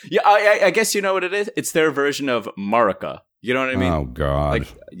Australia. Yeah, I guess you know what it is? It's their version of Murica. You know what I mean? Oh, God.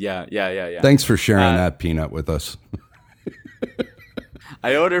 Yeah. Thanks for sharing that peanut with us.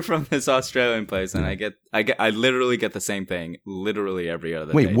 I order from this Australian place, and I literally get the same thing literally every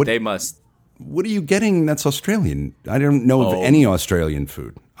other day. What, they must. What are you getting that's Australian? I don't know of any Australian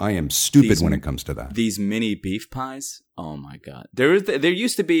food. I am stupid when it comes to that. These mini beef pies? Oh, my God. There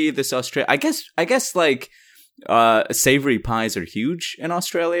used to be this Australia. I guess like... savory pies are huge in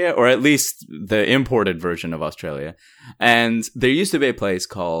Australia, or at least the imported version of Australia. And there used to be a place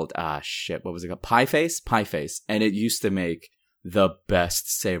called what was it called? Pie Face, and it used to make the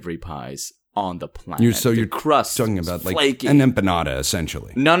best savory pies on the planet. You're crust talking about like flaky. an empanada,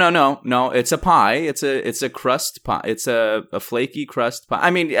 essentially. No. It's a pie. It's a crust pie. It's a flaky crust pie.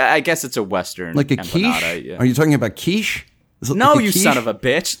 I mean, I guess it's a Western like a empanada. quiche. Yeah. Are you talking about quiche? No, like you quiche? Son of a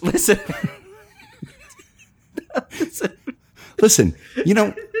bitch! Listen. Listen,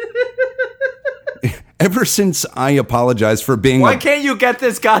 ever since I apologized for being Why can't you get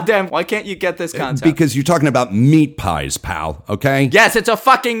this content? Because you're talking about meat pies, pal, okay? Yes, it's a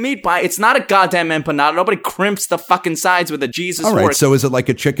fucking meat pie. It's not a goddamn empanada. Nobody crimps the fucking sides with a Jesus All right, fork. so is it like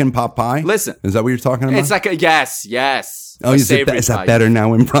a chicken pot pie? Listen. Is that what you're talking about? It's like a, yes. Oh, is that better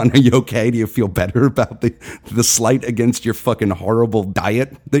now, Imran? Are you okay? Do you feel better about the slight against your fucking horrible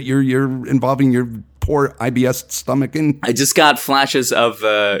diet that you're involving your poor IBS stomach in? I just got flashes of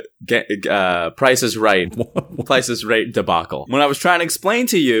Price is Right. Price is Right debacle. When I was trying to explain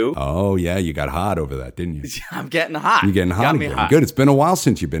to you. Oh, yeah, you got hot over that, didn't you? I'm getting hot. You're getting hot again. Good. It's been a while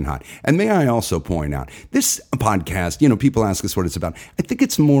since you've been hot. And may I also point out, this podcast, people ask us what it's about. I think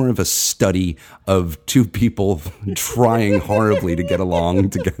it's more of a study of two people trying horribly to get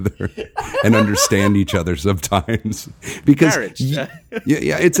along together and understand each other sometimes. Because marriage.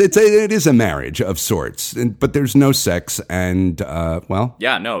 It is a marriage of sorts, but there's no sex and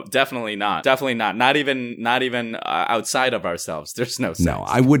yeah, no, definitely not. Not even outside of ourselves. There's no sex. No,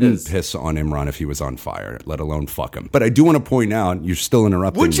 I wouldn't piss on Imran if he was on fire, let alone fuck him. But I do want to point out, you're still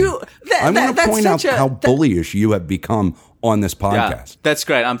interrupting. Would you? I want to point out how bullyish you have become on this podcast. Yeah, that's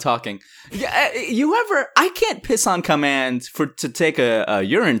great. I'm talking. I can't piss on command to take a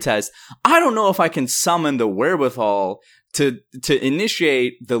urine test. I don't know if I can summon the wherewithal to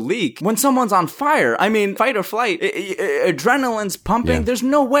initiate the leak when someone's on fire. I mean, fight or flight. Adrenaline's pumping. Yeah. There's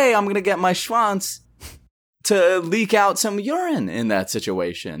no way I'm going to get my schwanz to leak out some urine in that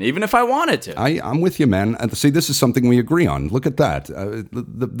situation, even if I wanted to. I'm with you, man. See, this is something we agree on. Look at that.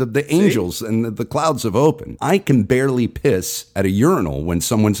 The angels and the clouds have opened. I can barely piss at a urinal when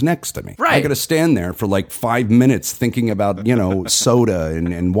someone's next to me. Right. I got to stand there for like 5 minutes thinking about, soda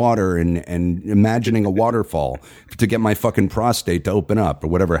and water and imagining a waterfall to get my fucking prostate to open up or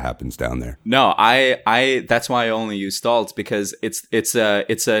whatever happens down there. No, I that's why I only use stalls, because it's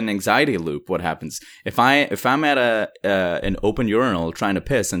an anxiety loop. What happens if I'm at an open urinal trying to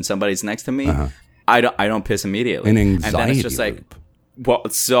piss and somebody's next to me, I don't piss immediately. An anxiety and then it's just like, loop. Well,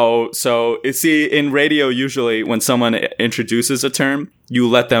 so see, in radio, usually when someone introduces a term, you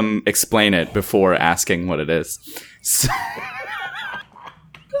let them explain it before asking what it is. So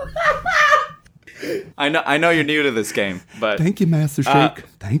I know you're new to this game, but thank you, Master Sheikh.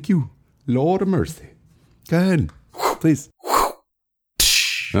 Thank you, Lord of mercy. Go ahead, please.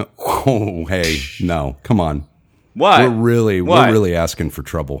 Oh, hey, no, come on. What? We're really asking for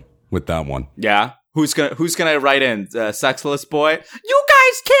trouble with that one. Yeah. Who's gonna write in? Sexless boy? You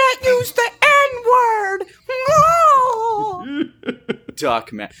guys can't use the N-word. Oh.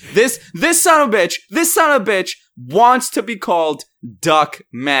 Duck, man. This son of a bitch wants to be called Duck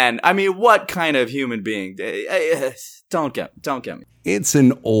Man. I mean, what kind of human being? Don't get me. It's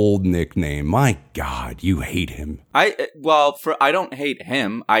an old nickname. My God, you hate him. I don't hate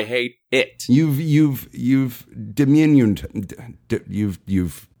him. I hate it. You've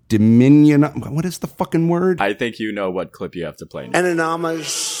what is the fucking word? I think you know what clip you have to play now.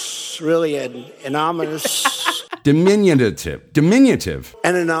 Anonymous, really anonymous. Diminutive.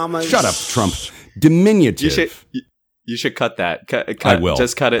 Anonymous. Shut up, Trump. Diminutive. You should cut that. Cut, I will.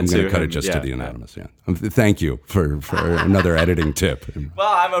 Just cut it. I'm going to cut it him. just to the anonymous. Yeah. Thank you for another editing tip.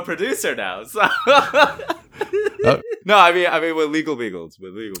 Well, I'm a producer now. So. No, I mean with legal beagles.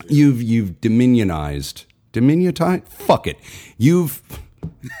 You've diminutized. Fuck it. You've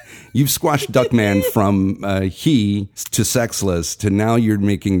squashed Duckman from he to sexless to now you're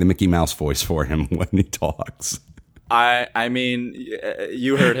making the Mickey Mouse voice for him when he talks. I mean,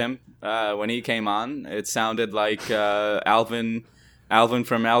 you heard him when he came on. It sounded like Alvin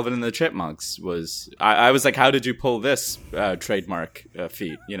from Alvin and the Chipmunks was. I was like, how did you pull this trademark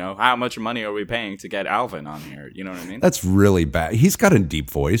feat? You know, how much money are we paying to get Alvin on here? You know what I mean? That's really bad. He's got a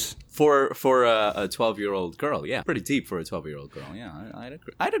deep voice. For a 12-year-old girl, yeah, pretty deep for a 12-year-old girl. Yeah,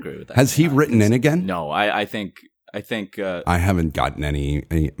 I'd agree with that. Has he written in again? No, I think I haven't gotten any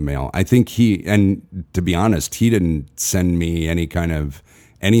mail. I think he, and to be honest, he didn't send me any kind of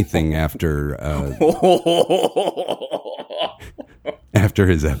anything after after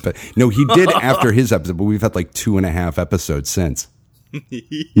his episode. No, he did after his episode, but we've had like 2.5 episodes since.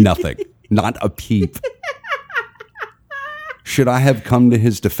 Nothing. Not a peep. Should I have come to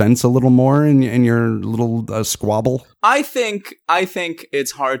his defense a little more in your little squabble? I think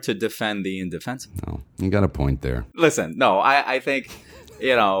it's hard to defend the indefensible. No, you got a point there. Listen, no, I think,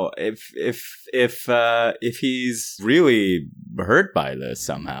 you know, if he's really hurt by this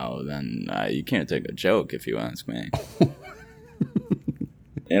somehow, then you can't take a joke if you ask me.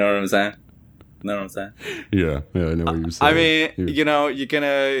 You know what I'm saying? Yeah, I know what you're saying. I mean, you know, you're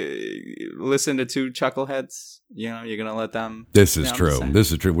gonna listen to two chuckleheads. You know, you're gonna let them. This is true.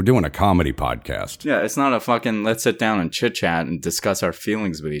 We're doing a comedy podcast. Yeah, it's not a fucking let's sit down and chit chat and discuss our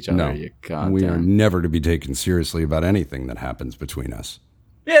feelings with each other. No, we are never to be taken seriously about anything that happens between us.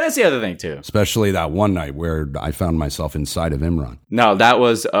 Yeah, that's the other thing too. Especially that one night where I found myself inside of Imran. No, that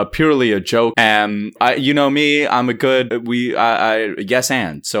was purely a joke. You know me, I'm a good, I yes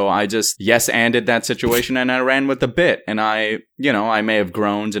and. So I just yes anded that situation and I ran with the bit. And I may have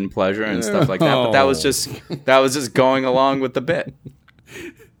groaned in pleasure and stuff like that. But that was just going along with the bit.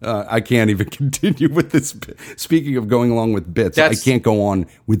 I can't even continue with this bit. Speaking of going along with bits, I can't go on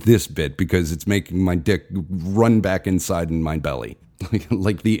with this bit because it's making my dick run back inside in my belly.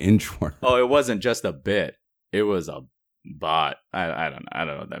 Like the inchworm. Oh, it wasn't just a bit. It was a bot. I don't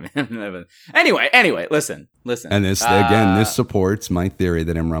know what that means. Anyway, listen. And this supports my theory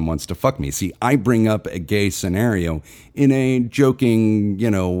that Imran wants to fuck me. See, I bring up a gay scenario in a joking,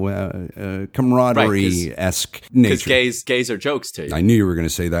 camaraderie-esque nature. Because gays are jokes to you. I knew you were going to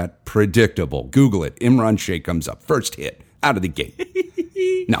say that. Predictable. Google it. Imran Sheikh comes up. First hit. Out of the gate.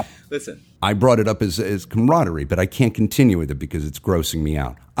 No. Listen. I brought it up as camaraderie, but I can't continue with it because it's grossing me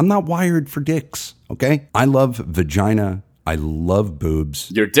out. I'm not wired for dicks, okay? I love vagina. I love boobs.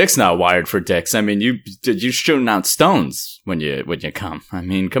 Your dick's not wired for dicks. I mean, you're shooting out stones when you come. I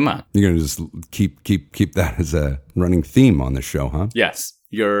mean, come on. You're gonna just keep that as a running theme on the show, huh? Yes.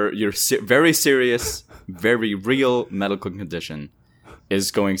 Your very serious, very real medical condition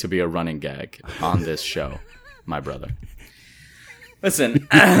is going to be a running gag on this show, my brother. Listen.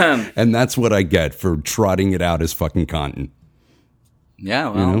 And that's what I get for trotting it out as fucking content. Yeah,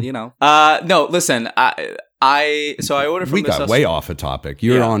 well, no, listen. I ordered from We got way off a topic.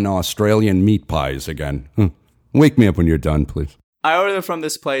 You're on Australian meat pies again. Wake me up when you're done, please. I ordered from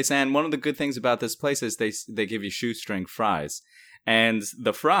this place, and one of the good things about this place is they give you shoestring fries. And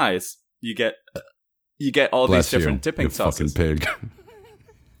the fries, you get all these different dipping sauces. Fucking pig.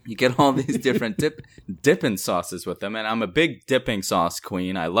 You get all these different dipping sauces with them, and I'm a big dipping sauce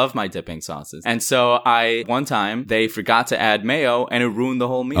queen. I love my dipping sauces. And so one time, they forgot to add mayo, and it ruined the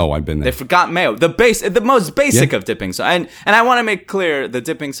whole meal. Oh, I've been there. They forgot mayo. The most basic of dipping sauce. And I want to make clear, the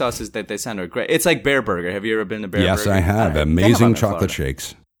dipping sauces that they send are great. It's like Bear Burger. Have you ever been to Bear Burger? Yes, I have. Amazing chocolate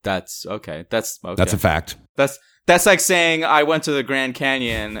shakes. That's okay. That's a fact. That's like saying I went to the Grand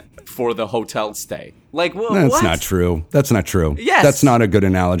Canyon for the hotel stay. Like, what? That's not true. Yes. That's not a good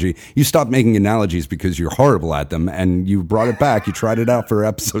analogy. You stopped making analogies because you're horrible at them, and you brought it back. You tried it out for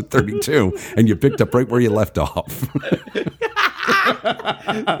episode 32, and you picked up right where you left off.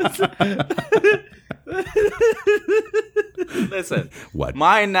 Listen. What?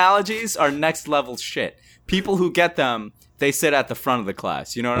 My analogies are next level shit. people who get them, they sit at the front of the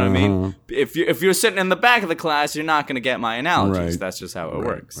class. You know what I mean? If you're sitting in the back of the class, you're not going to get my analogies. Right. That's just how it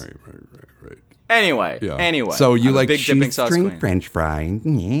works. Right. Anyway. So you I'm a like big dipping sauce shoestring queen. French fry?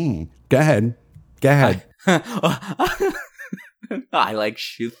 Yeah. Go ahead. I like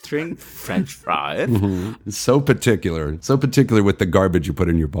shoestring French fries. So particular with the garbage you put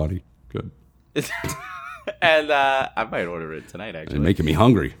in your body. Good. And I might order it tonight, actually. You're making me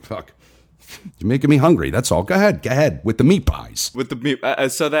hungry. Fuck. You're making me hungry. That's all. Go ahead with the meat pies. With the meat.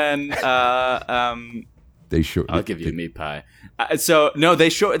 So then, I'll give you a meat pie. They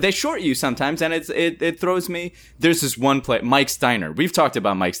short you sometimes, and it throws me. There's this one place, Mike's Diner. We've talked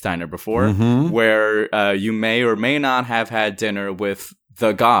about Mike's Diner before, where you may or may not have had dinner with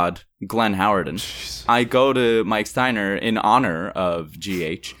the god Glenn Howerton. Jeez. I go to Mike's Diner in honor of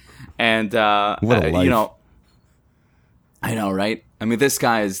GH, and what a life. I know, right? I mean, this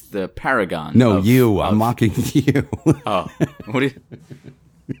guy is the paragon. No, I'm mocking you. Oh, what do you?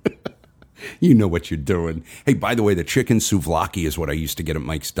 You know what you're doing. Hey, by the way, the chicken souvlaki is what I used to get at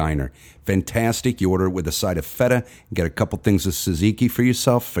Mike's Diner. Fantastic. You order it with a side of feta, get a couple things of tzatziki for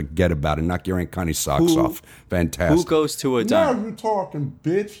yourself. Forget about it. Knock your Aunt Connie's socks off. Fantastic. Who goes to a diner? Now you talking,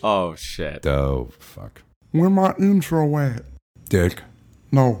 bitch. Oh, shit. Oh, fuck. Where my intro at? Dick.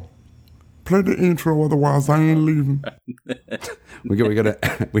 No. Play the intro, otherwise I ain't leaving. We gotta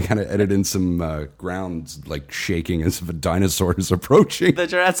edit in some grounds like shaking as if a dinosaur is approaching. The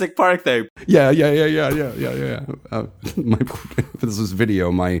Jurassic Park thing. Yeah. If this was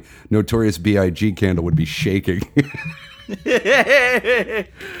video, my Notorious B.I.G. candle would be shaking.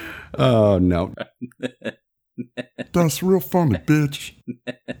 Oh no. That's real funny, bitch.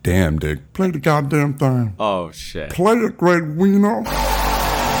 Damn, Dick. Play the goddamn thing. Oh shit. Play it, Greg Wiener.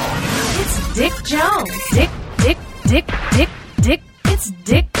 It's Dick Jones. Dick. It's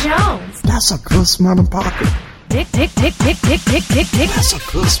Dick Jones. That's a good smelling pocket. Dick. That's a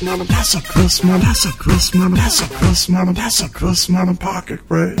good smelling. That's a good smelling. That's a good smelling. That's a good smelling. That's a good smelling pocket,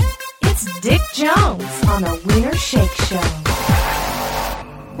 Greg. It's Dick Jones on the Wiener Shake Show.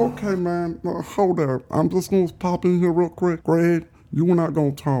 Okay, man. Hold up. I'm just going to pop in here real quick. Greg, you were not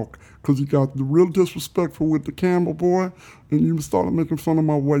going to talk because you got real disrespectful with the Campbell boy and you started making fun of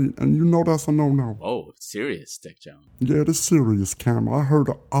my weight, and you know that's a no-no. Oh, serious, Dick Jones. Yeah, it's serious, Campbell. I heard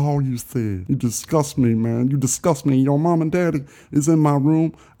all you said. You disgust me, man. You disgust me. Your mom and daddy is in my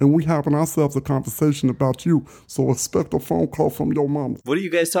room, and we having ourselves a conversation about you, so expect a phone call from your mama. What are you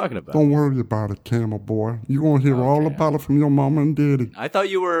guys talking about? Don't worry about it, Campbell boy. You're going to hear all about it from your mama and daddy. I thought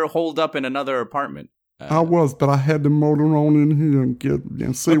you were holed up in another apartment. I was, but I had to motor on in here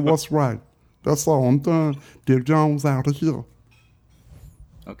and see what's right. That's all. I'm done. Dick Jones out of here.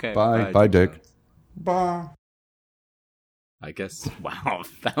 Okay. Bye, Dick. Bye. I guess. Wow,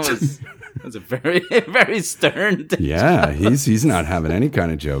 that was a very, very stern. Yeah, he's not having any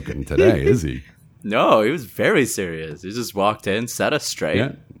kind of joking today, is he? No, he was very serious. He just walked in, set us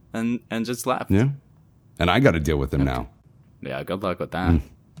straight, and just left. Yeah, and I got to deal with him now. Yeah, good luck with that.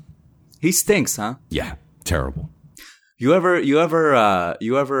 He stinks, huh? Yeah, terrible. You ever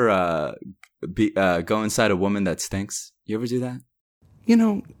go inside a woman that stinks? You ever do that? You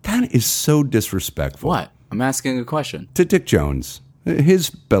know, that is so disrespectful. What? I'm asking a question. To Dick Jones, his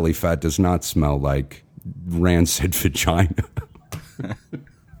belly fat does not smell like rancid vagina.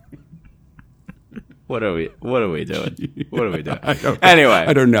 What are we doing? Anyway.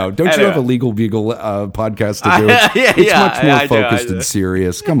 I don't know. Don't you have a Legal Beagle podcast to do? It's much more focused and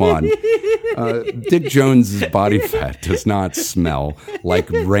serious. Come on. Dick Jones's body fat does not smell like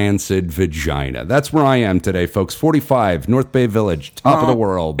rancid vagina. That's where I am today, folks. 45, North Bay Village, top of the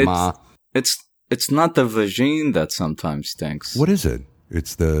world, ma. It's not the vagine that sometimes stinks. What is it?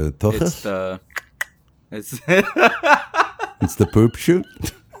 It's the... It's the poop shoot?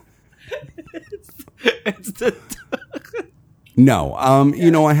 It's the... No,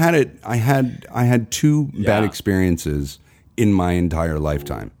 you know, I had two bad experiences in my entire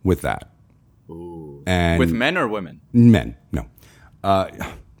lifetime with that. Ooh. And with men or women? Men, no.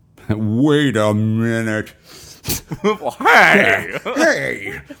 Wait a minute.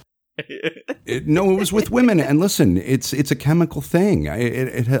 Hey. No, it was with women. And listen, it's a chemical thing. I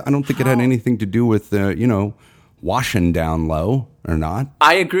don't think it had anything to do with, washing down low or not.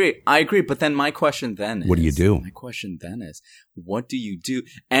 I agree. But then my question then is... What do you do? My question then is, what do you do?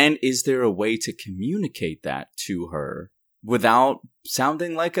 And is there a way to communicate that to her without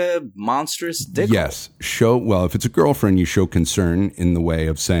sounding like a monstrous dick? Yes. Well, if it's a girlfriend, you show concern in the way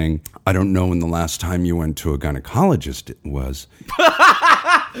of saying, I don't know when the last time you went to a gynecologist was.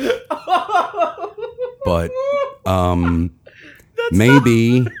 But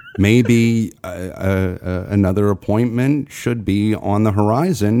maybe another appointment should be on the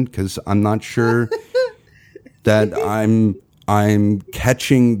horizon, because I'm not sure that I'm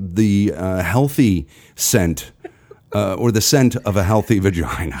catching the healthy scent or the scent of a healthy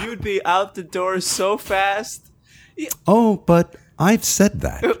vagina. You'd be out the door so fast. Oh, but I've said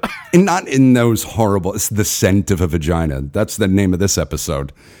that. And not in those horrible, it's the scent of a vagina. That's the name of this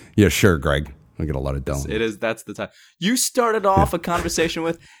episode. Yeah, sure, Greg. I get a lot of dome. It is. That's the time. You started off a conversation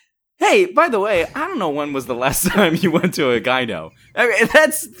with, hey, by the way, I don't know when was the last time you went to a gyno. I mean,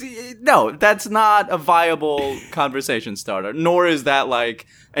 that's not a viable conversation starter, nor is that like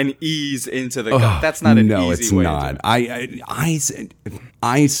an ease into the gut. That's not an easy way. No, it's not.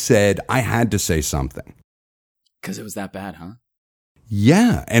 I said I had to say something. Because it was that bad, huh?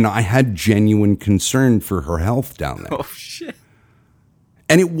 Yeah, and I had genuine concern for her health down there. Oh, shit.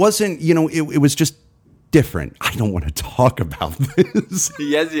 And it wasn't, it was just different. I don't want to talk about this.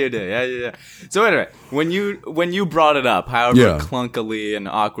 Yes, you do. Yeah. So anyway, when you brought it up, however clunkily and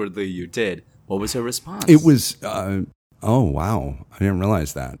awkwardly you did, what was her response? It was, oh, wow. I didn't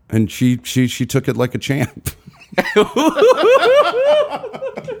realize that. And she took it like a champ.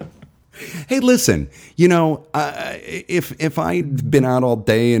 Hey, listen, if I'd been out all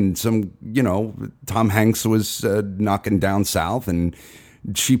day and some, Tom Hanks was knocking down south and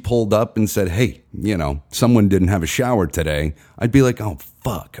she pulled up and said, hey, someone didn't have a shower today, I'd be like, oh,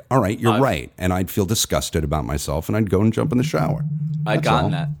 fuck. All right, you're right. And I'd feel disgusted about myself and I'd go and jump in the shower. I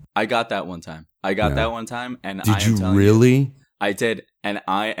got that one time. And did you really? I did. And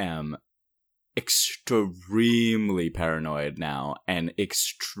I am extremely paranoid now and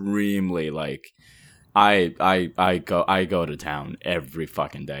extremely like I go to town every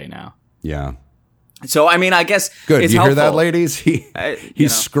fucking day now. Yeah. So I mean, I guess good. It's you helpful. Hear that, ladies?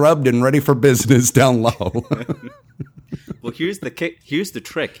 He's scrubbed and ready for business down low. Well, here's the trick. Here's the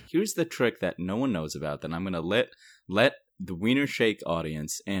trick that no one knows about that I'm gonna let the Wiener Shake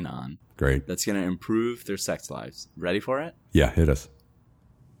audience in on. Great. That's gonna improve their sex lives. Ready for it? Yeah, hit us.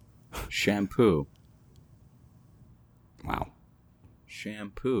 Shampoo. Wow.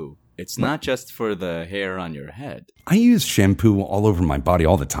 Shampoo. It's not just for the hair on your head. I use shampoo all over my body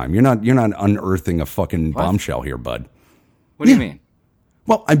all the time. You're not unearthing a fucking bombshell here, bud. What do you mean?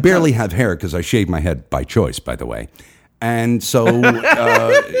 Well, I barely have hair because I shave my head by choice, by the way. And so,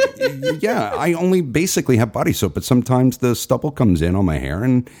 I only basically have body soap, but sometimes the stubble comes in on my hair,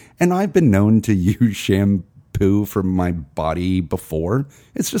 and I've been known to use shampoo for my body before.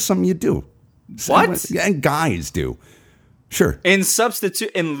 It's just something you do. What? And guys do. Sure. In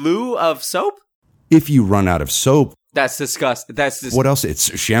lieu of soap? If you run out of soap. That's disgusting. What else?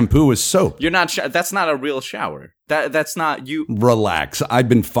 It's shampoo is soap. You're not. That's not a real shower. That's not you. Relax. I've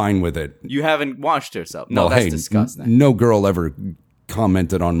been fine with it. You haven't washed yourself. No, that's disgusting. No girl ever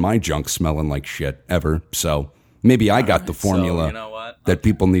commented on my junk smelling like shit ever. So maybe I got the formula that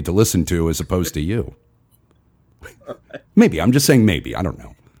people need to listen to as opposed to you. Maybe. I'm just saying maybe. I don't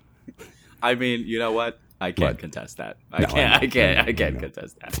know. I mean, you know what? I can't contest that. I can't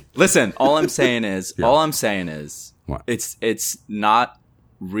contest that. Listen, all I'm saying is what? It's not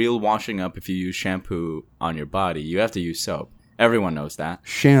real washing up if you use shampoo on your body. You have to use soap. Everyone knows that.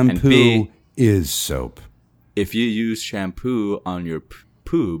 Shampoo is soap. If you use shampoo on your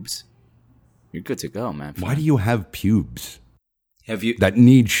pubes, you're good to go, man. Why do you have pubes? Have you that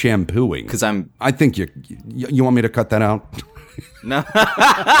need shampooing? Because I think you want me to cut that out? No.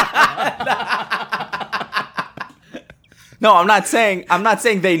 No, I'm not saying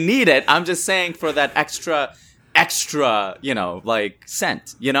they need it. I'm just saying for that extra, like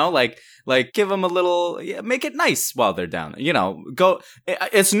scent, like give them a little, make it nice while they're down.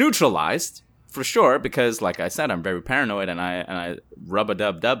 It's neutralized for sure because, like I said, I'm very paranoid and I rub a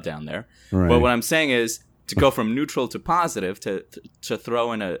dub down there. Right. But what I'm saying is to go from neutral to positive to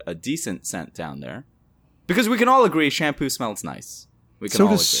throw in a decent scent down there, because we can all agree shampoo smells nice. So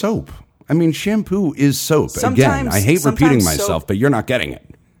does soap. I mean, shampoo is soap. Again, I hate repeating myself, but you're not getting it.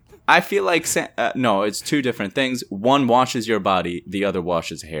 I feel like, no, it's two different things. One washes your body, the other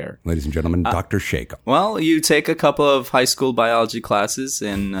washes hair. Ladies and gentlemen, Dr. Sheikh. Well, you take a couple of high school biology classes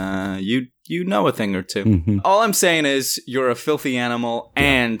and you know a thing or two. Mm-hmm. All I'm saying is you're a filthy animal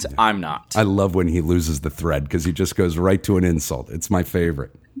and I'm not. I love when he loses the thread because he just goes right to an insult. It's my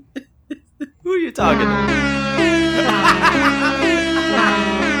favorite. Who are you talking to?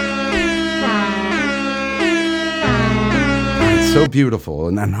 So beautiful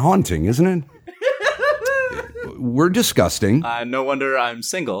and haunting, isn't it? We're disgusting. No wonder I'm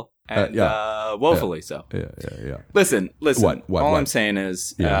single And woefully so. Yeah. Listen. What? All I'm saying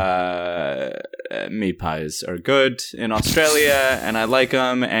is meat pies are good in Australia, and I like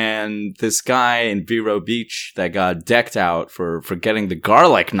them. And this guy in Vero Beach that got decked out for getting the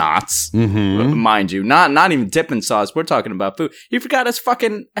garlic knots, mind you, not even dipping sauce. We're talking about food. He forgot his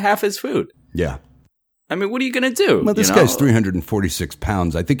fucking half his food. Yeah. I mean, what are you going to do? Well, this guy's 346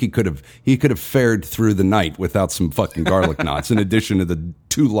 pounds. I think he could have fared through the night without some fucking garlic knots, in addition to the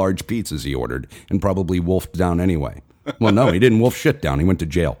 2 large pizzas he ordered, and probably wolfed down anyway. Well, no, he didn't wolf shit down. He went to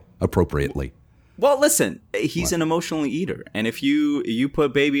jail appropriately. Well, listen, he's an emotional eater, and if you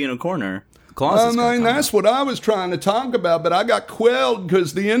put baby in a corner, claws. I mean, that's what I was trying to talk about, but I got quelled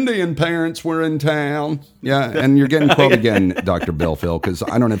because the Indian parents were in town. Yeah, and you're getting quelled again, Dr. Belfield, because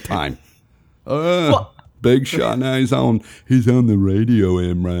I don't have time. Big shot. Now he's on the radio,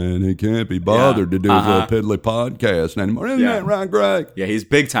 Imran. He can't be bothered to do his little piddly podcast anymore. Isn't that right, Greg? Yeah, he's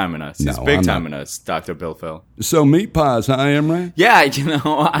big timing us. He's big timing us, Dr. Bill Phil. So meat pies, huh, Imran? Yeah,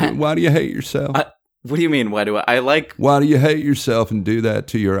 why do you hate yourself? What do you mean? Why do I like? Why do you hate yourself and do that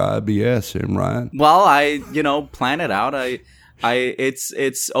to your IBS, Imran? Well, I plan it out.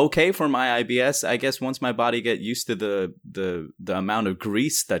 It's okay for my IBS. I guess once my body get used to the amount of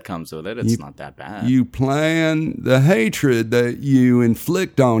grease that comes with it, it's not that bad. You plan the hatred that you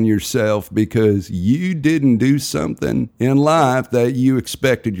inflict on yourself because you didn't do something in life that you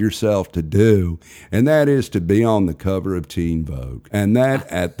expected yourself to do, and that is to be on the cover of Teen Vogue. And that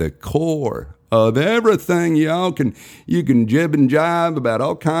at the core of everything, you can jib and jive about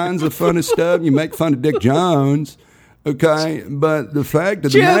all kinds of funny stuff. You make fun of Dick Jones. Okay, but the fact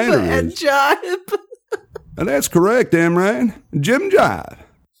of the matter is... Jib and jive. That's correct, Imran. Jib and jive.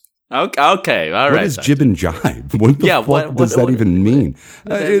 Okay, all right. What is jib and jive? What the fuck does that even mean?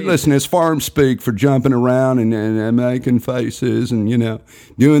 Listen, it's farm speak for jumping around and making faces and,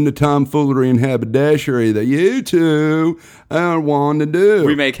 doing the tomfoolery and haberdashery that you two are wanting to do.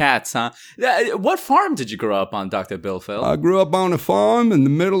 We make hats, huh? What farm did you grow up on, Dr. Bill Phil? I grew up on a farm in the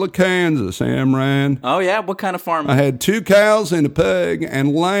middle of Kansas, Amran. Oh, yeah? What kind of farm? I had 2 cows and a pig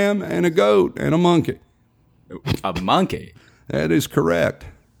and lamb and a goat and a monkey. A monkey? That is correct.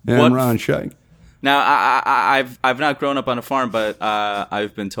 And Ron Sheikh. Now, I've not grown up on a farm, but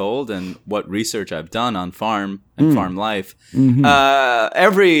I've been told, and what research I've done on farm and farm life,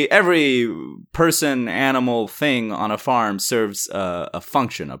 every person, animal, thing on a farm serves a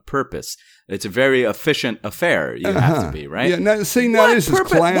function, a purpose. It's a very efficient affair. You have to be, right? Yeah. Now, this is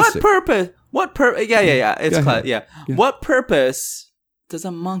classic. What purpose? Yeah. It's classic. Yeah. What purpose does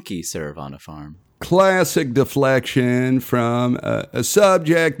a monkey serve on a farm? Classic deflection from a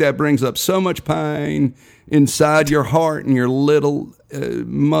subject that brings up so much pain inside your heart and your little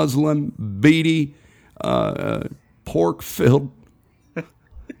Muslim, beady, pork-filled,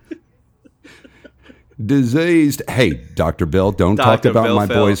 diseased. Hey, Dr. Bill, don't talk about my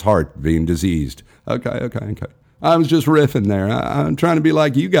boy's heart being diseased. Okay. I was just riffing there. I'm trying to be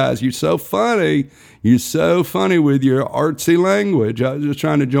like you guys. You're so funny. You're so funny with your artsy language. I was just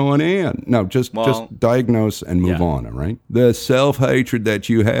trying to join in. No, just diagnose and move on, all right? The self-hatred that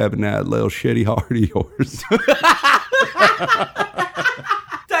you have in that little shitty heart of yours.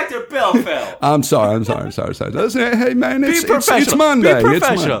 Dr. Bill Phil. I'm sorry. Listen, hey, man, it's Monday. Be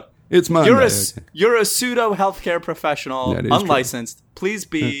professional. It's Monday. You're a pseudo healthcare professional, unlicensed. True.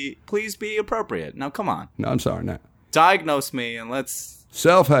 Please be appropriate. Now, come on. No, I'm sorry. No. Diagnose me and let's...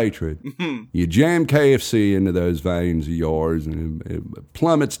 Self-hatred. You jam KFC into those veins of yours and it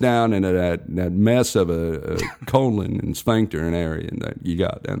plummets down into that mess of a colon and sphincter and area that you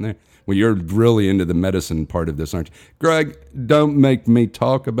got down there. Well, you're really into the medicine part of this, aren't you? Greg, don't make me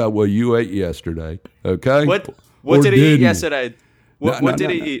talk about what you ate yesterday, okay? What did he eat yesterday? What did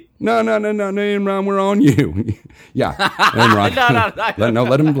he eat? No, Imran, we're on you. Yeah, Imran. No,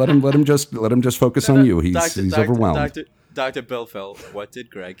 let him just focus on you. He's overwhelmed. Dr. Bill Phil, what did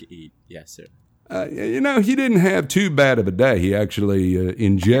Gregg eat? Yes, sir. He didn't have too bad of a day. He actually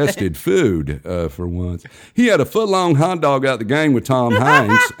ingested food for once. He had a foot-long hot dog out the game with Tom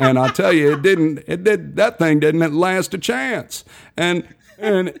Hanks, and I tell you, that thing didn't last a chance. And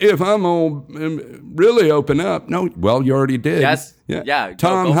if I'm gonna really open up, you already did. Yes. Yeah.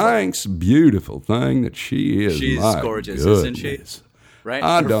 Tom Hanks, beautiful thing that she is. She's gorgeous, isn't she? Right.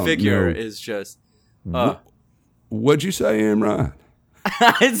 Her figure is just. What'd you say, Imran?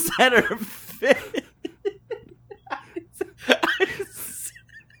 I said her.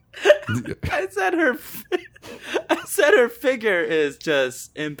 I said her figure is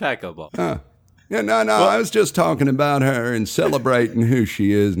just impeccable. Yeah, no, I was just talking about her and celebrating who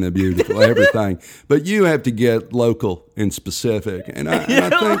she is and the beautiful everything. But you have to get local and specific, and I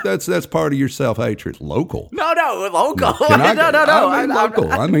think that's part of your self-hatred. Local? No, local. No, No.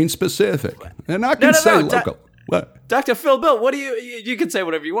 Local. I mean specific, and I can say local. What? Dr. Phil Bill, what do you can say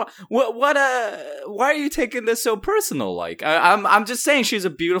whatever you want. Why are you taking this so personal? Like, I'm just saying she's a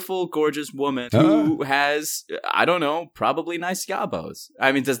beautiful, gorgeous woman who has, I don't know, probably nice yabos.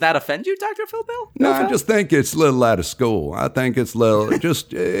 I mean, does that offend you, Dr. Phil Bill? No, I just think it's a little out of school. I think it's a little,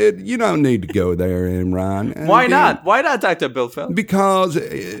 you don't need to go there, Imran. And Why not? Why not, Dr. Bill Phil? Because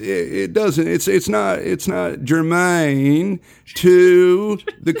it doesn't, it's not germane to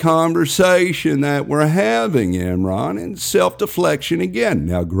the conversation that we're having, Imran. And self-deflection again.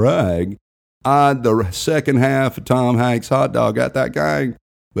 Now, Gregg eyed the second half of Tom Hanks' hot dog at that gang,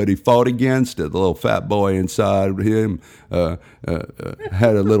 but he fought against it. The little fat boy inside him had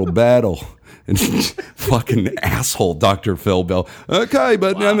a little battle. And fucking asshole, Dr. Phil Bill. Okay,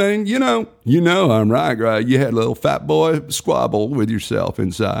 but wow. I mean, you know I'm right, Greg. You had a little fat boy squabble with yourself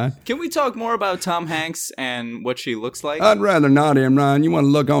inside. Can we talk more about Tom Hanks and what she looks like? I'd rather not, Imran. You want to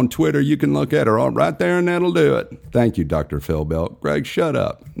look on Twitter, you can look at her all right there, and that'll do it. Thank you, Dr. Phil Bill. Greg, shut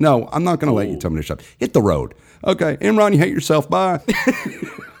up. No, I'm not going to let you tell me to shut up. Hit the road. Okay, Imran, you hate yourself. Bye.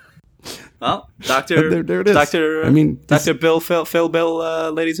 Well, Doctor, there it is. Dr. Phil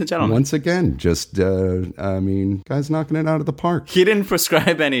Bill, ladies and gentlemen. Once again, just, guy's knocking it out of the park. He didn't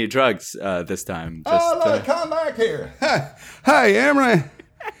prescribe any drugs this time. Look, come back here. Hey, Emily.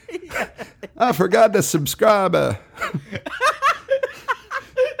 I forgot to subscribe.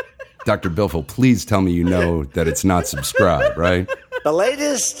 Dr. Billful, please tell me you know that it's not subscribed, right? The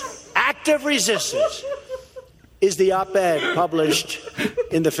latest act of resistance is the op-ed published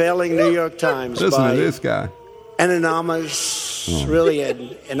in the failing New York Times Listen by to this guy. Anonymous,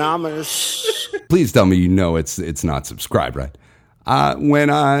 anonymous. Please tell me you know it's not subscribed, right? When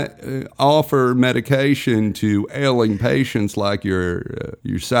I offer medication to ailing patients like your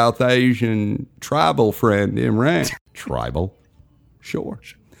South Asian tribal friend Imran, tribal, sure,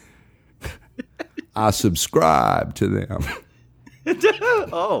 I subscribe to them.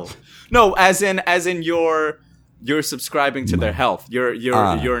 Oh no, as in you're subscribing to their health.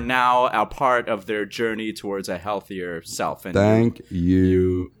 You're now a part of their journey towards a healthier self. And Thank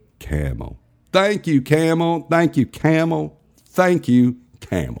you, Camel. Thank you, Camel. Thank you, Camel. Thank you,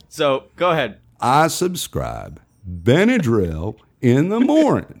 Camel. So go ahead. I subscribe Benadryl in the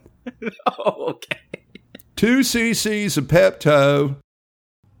morning. Oh, okay. 2 cc's of Pepto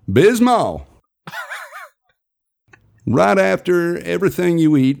Bismol. Right after everything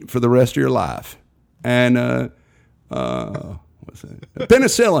you eat for the rest of your life. And what's that?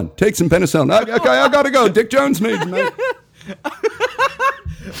 Penicillin. Take some penicillin. Okay, I gotta go. Dick Jones needs me.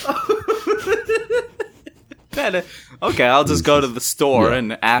 Okay, I'll just go to the store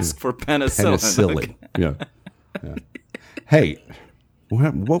and ask for penicillin. Penicillin. Yeah. Hey,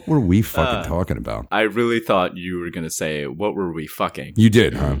 what were we fucking talking about? I really thought you were gonna say, "What were we fucking?" You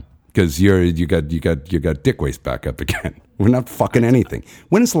did, huh? Because you got dick waste back up again. We're not fucking anything.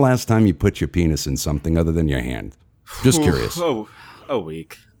 When is the last time you put your penis in something other than your hand? Just curious. A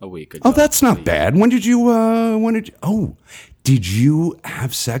week ago. Oh, that's not bad. When did you? Did you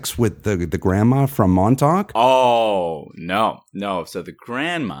have sex with the grandma from Montauk? Oh, no. So the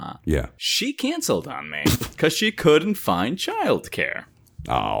grandma, she canceled on me because she couldn't find childcare.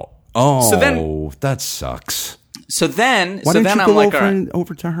 Oh, so then, that sucks. So then, why didn't you I'm like, go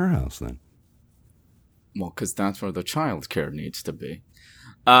over to her house then? Well, because that's where the childcare needs to be.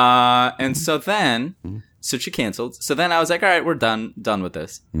 And so then, so she canceled. So then I was like, all right, we're done with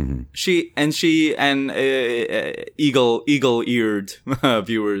this. Mm-hmm. She eagle-eared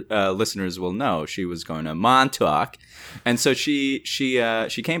listeners will know she was going to Montauk. And so she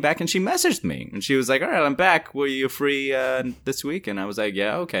came back and she messaged me and she was like, all right, I'm back. Were you free this week? And I was like,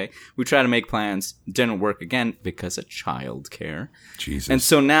 yeah, okay. We tried to make plans. Didn't work again because of childcare. Jesus. And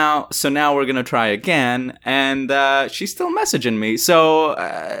so now we're going to try again. And she's still messaging me. So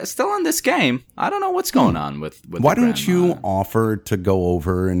still in this game. I don't know what's going on with Why don't you offer to go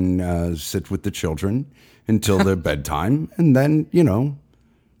over and sit with the children until their bedtime and then,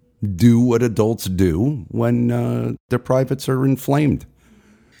 do what adults do when their privates are inflamed?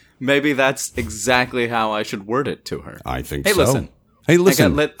 Maybe that's exactly how I should word it to her. I think so. Hey,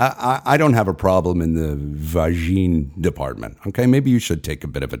 listen, I don't have a problem in the vagine department, okay? Maybe you should take a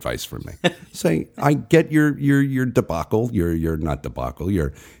bit of advice from me. Say, I get your debacle, your not debacle,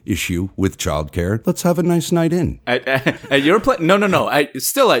 your issue with childcare. Let's have a nice night in. At your place? No.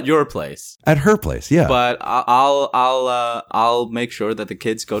 Still at your place. At her place, yeah. But I'll make sure that the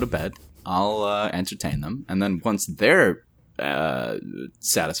kids go to bed. I'll entertain them, and then once they're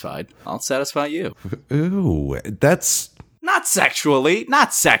satisfied, I'll satisfy you. Ooh, that's not sexually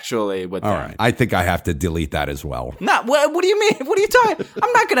with them. All right, I think I have to delete that as well. Not what do you mean? What are you talking?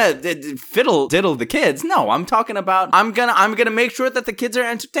 I'm not gonna diddle the kids. No, I'm talking about I'm gonna make sure that the kids are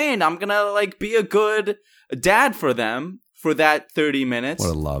entertained. I'm gonna like be a good dad for them for that 30 minutes.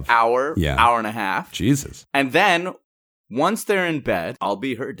 What a love. Hour and a half. Jesus. And then once they're in bed, I'll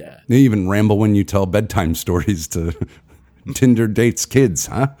be her dad. You even ramble when you tell bedtime stories to Tinder dates kids,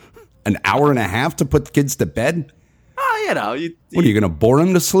 huh? An hour and a half to put the kids to bed? Oh, you know. What, are you going to bore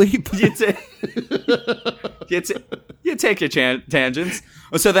them to sleep? You take your tangents.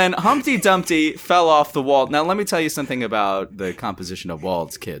 So then Humpty Dumpty fell off the wall. Now, let me tell you something about the composition of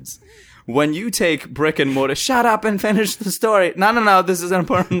Wald's kids. When you take brick and mortar, shut up and finish the story. No, this is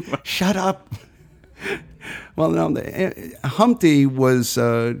important. Shut up. Well, no, Humpty was,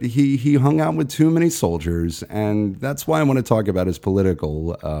 he hung out with too many soldiers, and that's why I want to talk about his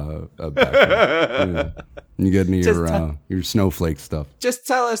political background. You get into your snowflake stuff. Just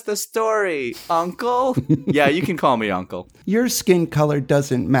tell us the story, Uncle. Yeah, you can call me Uncle. Your skin color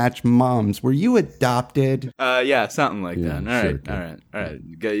doesn't match Mom's. Were you adopted? Yeah, something like that. All right.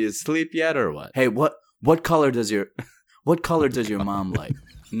 You sleep yet or what? Hey, what color does your mom like?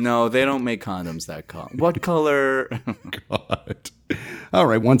 No, they don't make condoms that color. What color? God. All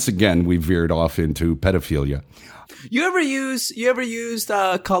right. Once again, we veered off into pedophilia. You ever used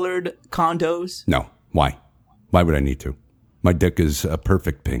colored condos? No. Why? Why would I need to? My dick is a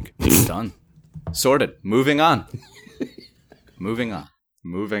perfect pink. Done. Sorted. Moving on.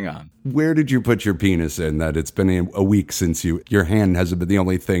 Where did you put your penis in that it's been a week since your hand hasn't been the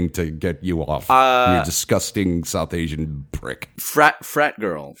only thing to get you off? You disgusting South Asian prick. Frat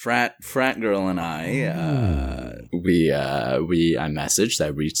girl and I, I messaged, I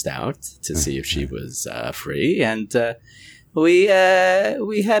reached out to see if she was free, and we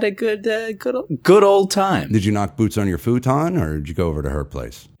had a good old time. Did you knock boots on your futon, or did you go over to her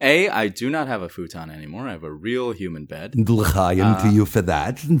place? I do not have a futon anymore. I have a real human bed. L'chaim to you for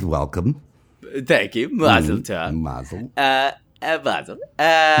that, and welcome. Thank you. Mazel tov. Mazel. Mazel.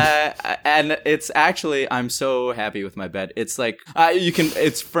 And it's actually, I'm so happy with my bed. It's like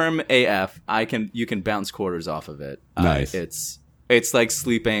it's firm AF. You can bounce quarters off of it. Nice. It's like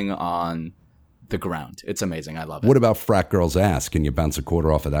sleeping on the ground. It's amazing. I love it. What about frat girl's ass? Can you bounce a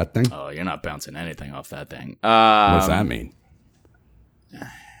quarter off of that thing? Oh, you're not bouncing anything off that thing. What does that mean?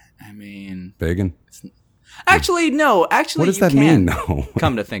 I mean, Bacon? Actually, no. Actually, what does that mean? No.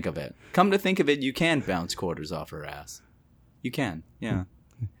 Come to think of it, you can bounce quarters off her ass. You can, yeah.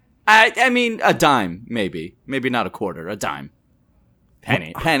 I mean, a dime, maybe not a quarter, a dime, a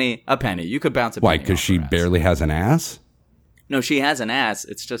penny. You could bounce a penny. Why? Because she barely has an ass? No, she has an ass.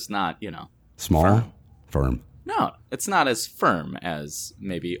 It's just not, small, firm. No, it's not as firm as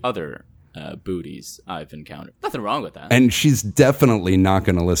maybe other booties I've encountered. Nothing wrong with that. And she's definitely not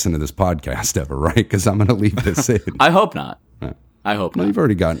going to listen to this podcast ever, right? Because I'm going to leave this in. I hope not. I hope not. You've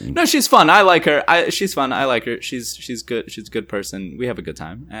already gotten. No, she's fun. I like her. She's fun. I like her. She's good. She's a good person. We have a good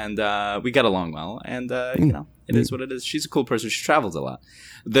time, and we get along well. And it is what it is. She's a cool person. She travels a lot.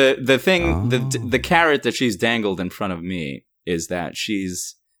 The thing, the carrot that she's dangled in front of me is that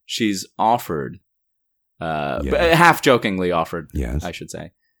she's offered, half jokingly offered, yes, I should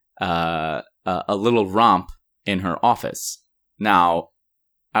say, a little romp in her office. Now,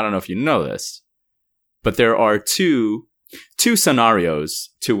 I don't know if you know this, but there are two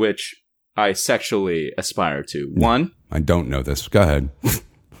scenarios to which I sexually aspire to. One, I don't know this. Go ahead.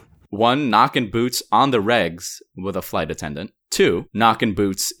 One, knocking boots on the regs with a flight attendant. Two, knocking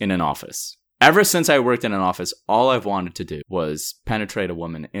boots in an office. Ever since I worked in an office, all I've wanted to do was penetrate a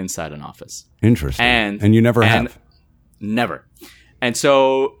woman inside an office. Interesting. And you never have? Never. And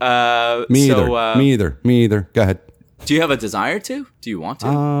so... Me either. Go ahead. Do you have a desire to? Do you want to?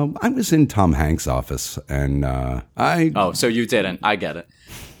 I was in Tom Hanks' office, and Oh, so you didn't. I get it.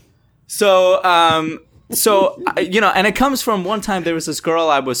 So, and it comes from one time there was this girl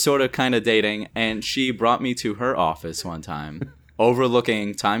I was sort of kind of dating, and she brought me to her office one time,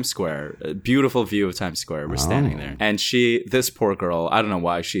 overlooking Times Square, a beautiful view of Times Square. We're standing there. And this poor girl, I don't know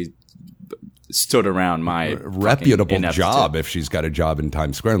why she stood around my reputable job if she's got a job in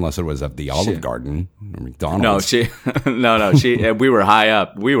Times Square, unless it was at the Olive Garden or McDonald's. No, we were high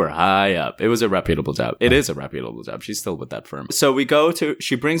up. It was a reputable job. It is a reputable job. She's still with that firm. So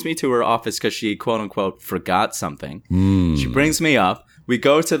she brings me to her office because she quote unquote forgot something. She brings me up. we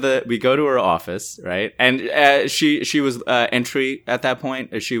go to her office, right? And she was entry at that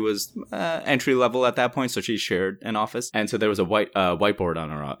point. She was entry level at that point, so she shared an office. And so there was a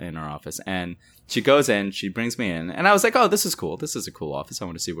whiteboard in her office. And she goes in, she brings me in, and I was like, "Oh, this is cool. This is a cool office. I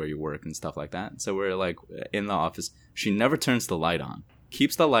want to see where you work and stuff like that." So we're like in the office. She never turns the light on.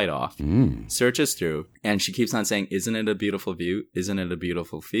 Keeps the light off, searches through, and she keeps on saying, "Isn't it a beautiful view? Isn't it a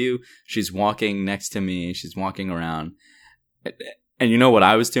beautiful view?" She's walking next to me. She's walking around. And you know what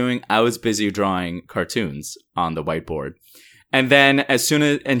I was doing? I was busy drawing cartoons on the whiteboard. And then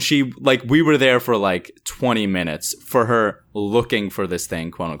we were there for like 20 minutes for her looking for this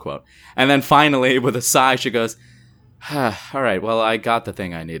thing, quote unquote. And then finally, with a sigh, she goes, all right, well, I got the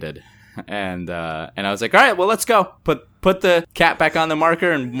thing I needed. And I was like, all right, well, let's go. Put the cat back on the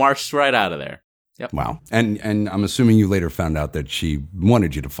marker and marched right out of there. Yep. Wow. And I'm assuming you later found out that she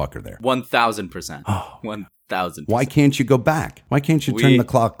wanted you to fuck her there. 1,000%. Oh. 1,000%. Why can't you go back? Why can't you turn the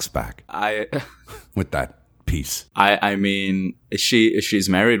clocks back? With that piece. I mean, she's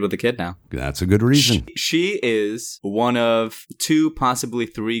married with a kid now. That's a good reason. She is one of 2, possibly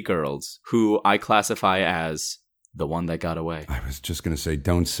 3 girls who I classify as the one that got away. I was just going to say,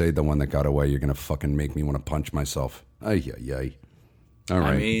 don't say the one that got away. You're going to fucking make me want to punch myself. Ay. All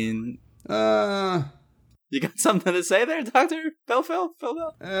right. I mean, you got something to say there, Dr. Phil?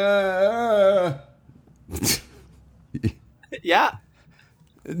 Yeah.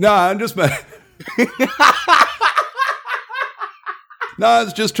 No, I'm just... No, I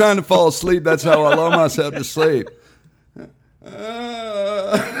was just trying to fall asleep. That's how I lull myself to sleep.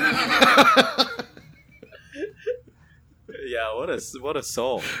 Yeah, what a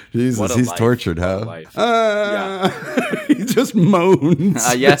soul. Jesus, he's tortured, huh? Yeah. He just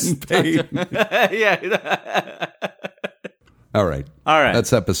moans. Yes. In pain. Yeah. All right.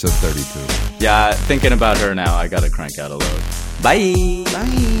 That's episode 32. Yeah, thinking about her now, I gotta crank out a load. Bye.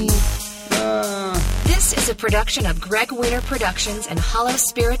 This is a production of Gregg Wiener Productions and Hollow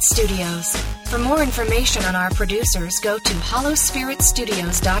Spirit Studios. For more information on our producers, go to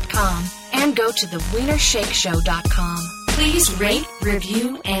hollowspiritstudios.com and go to thewienershakeshow.com. Please rate,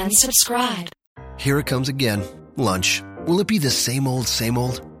 review, and subscribe. Here it comes again. Lunch. Will it be the same old, same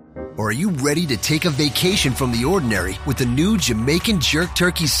old? Or are you ready to take a vacation from the ordinary with the new Jamaican Jerk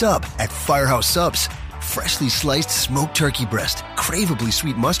Turkey Sub at Firehouse Subs? Freshly sliced smoked turkey breast, craveably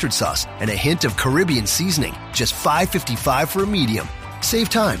sweet mustard sauce, and a hint of Caribbean seasoning. Just $5.55 for a medium. Save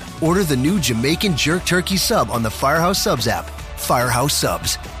time. Order the new Jamaican Jerk Turkey Sub on the Firehouse Subs app. Firehouse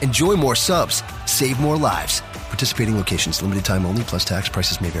Subs. Enjoy more subs. Save more lives. Participating locations. Limited time only, plus tax.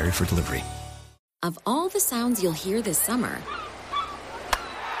 Prices may vary for delivery. Of all the sounds you'll hear this summer,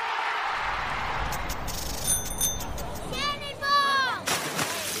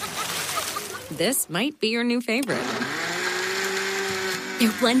 this might be your new favorite.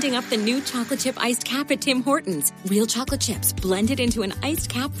 They're blending up the new chocolate chip iced cap at Tim Hortons. Real chocolate chips blended into an iced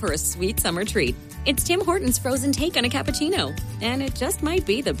cap for a sweet summer treat. It's Tim Hortons' frozen take on a cappuccino. And it just might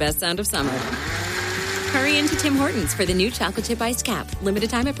be the best sound of summer. Hurry into Tim Hortons for the new chocolate chip iced cap. Limited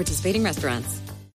time at participating restaurants.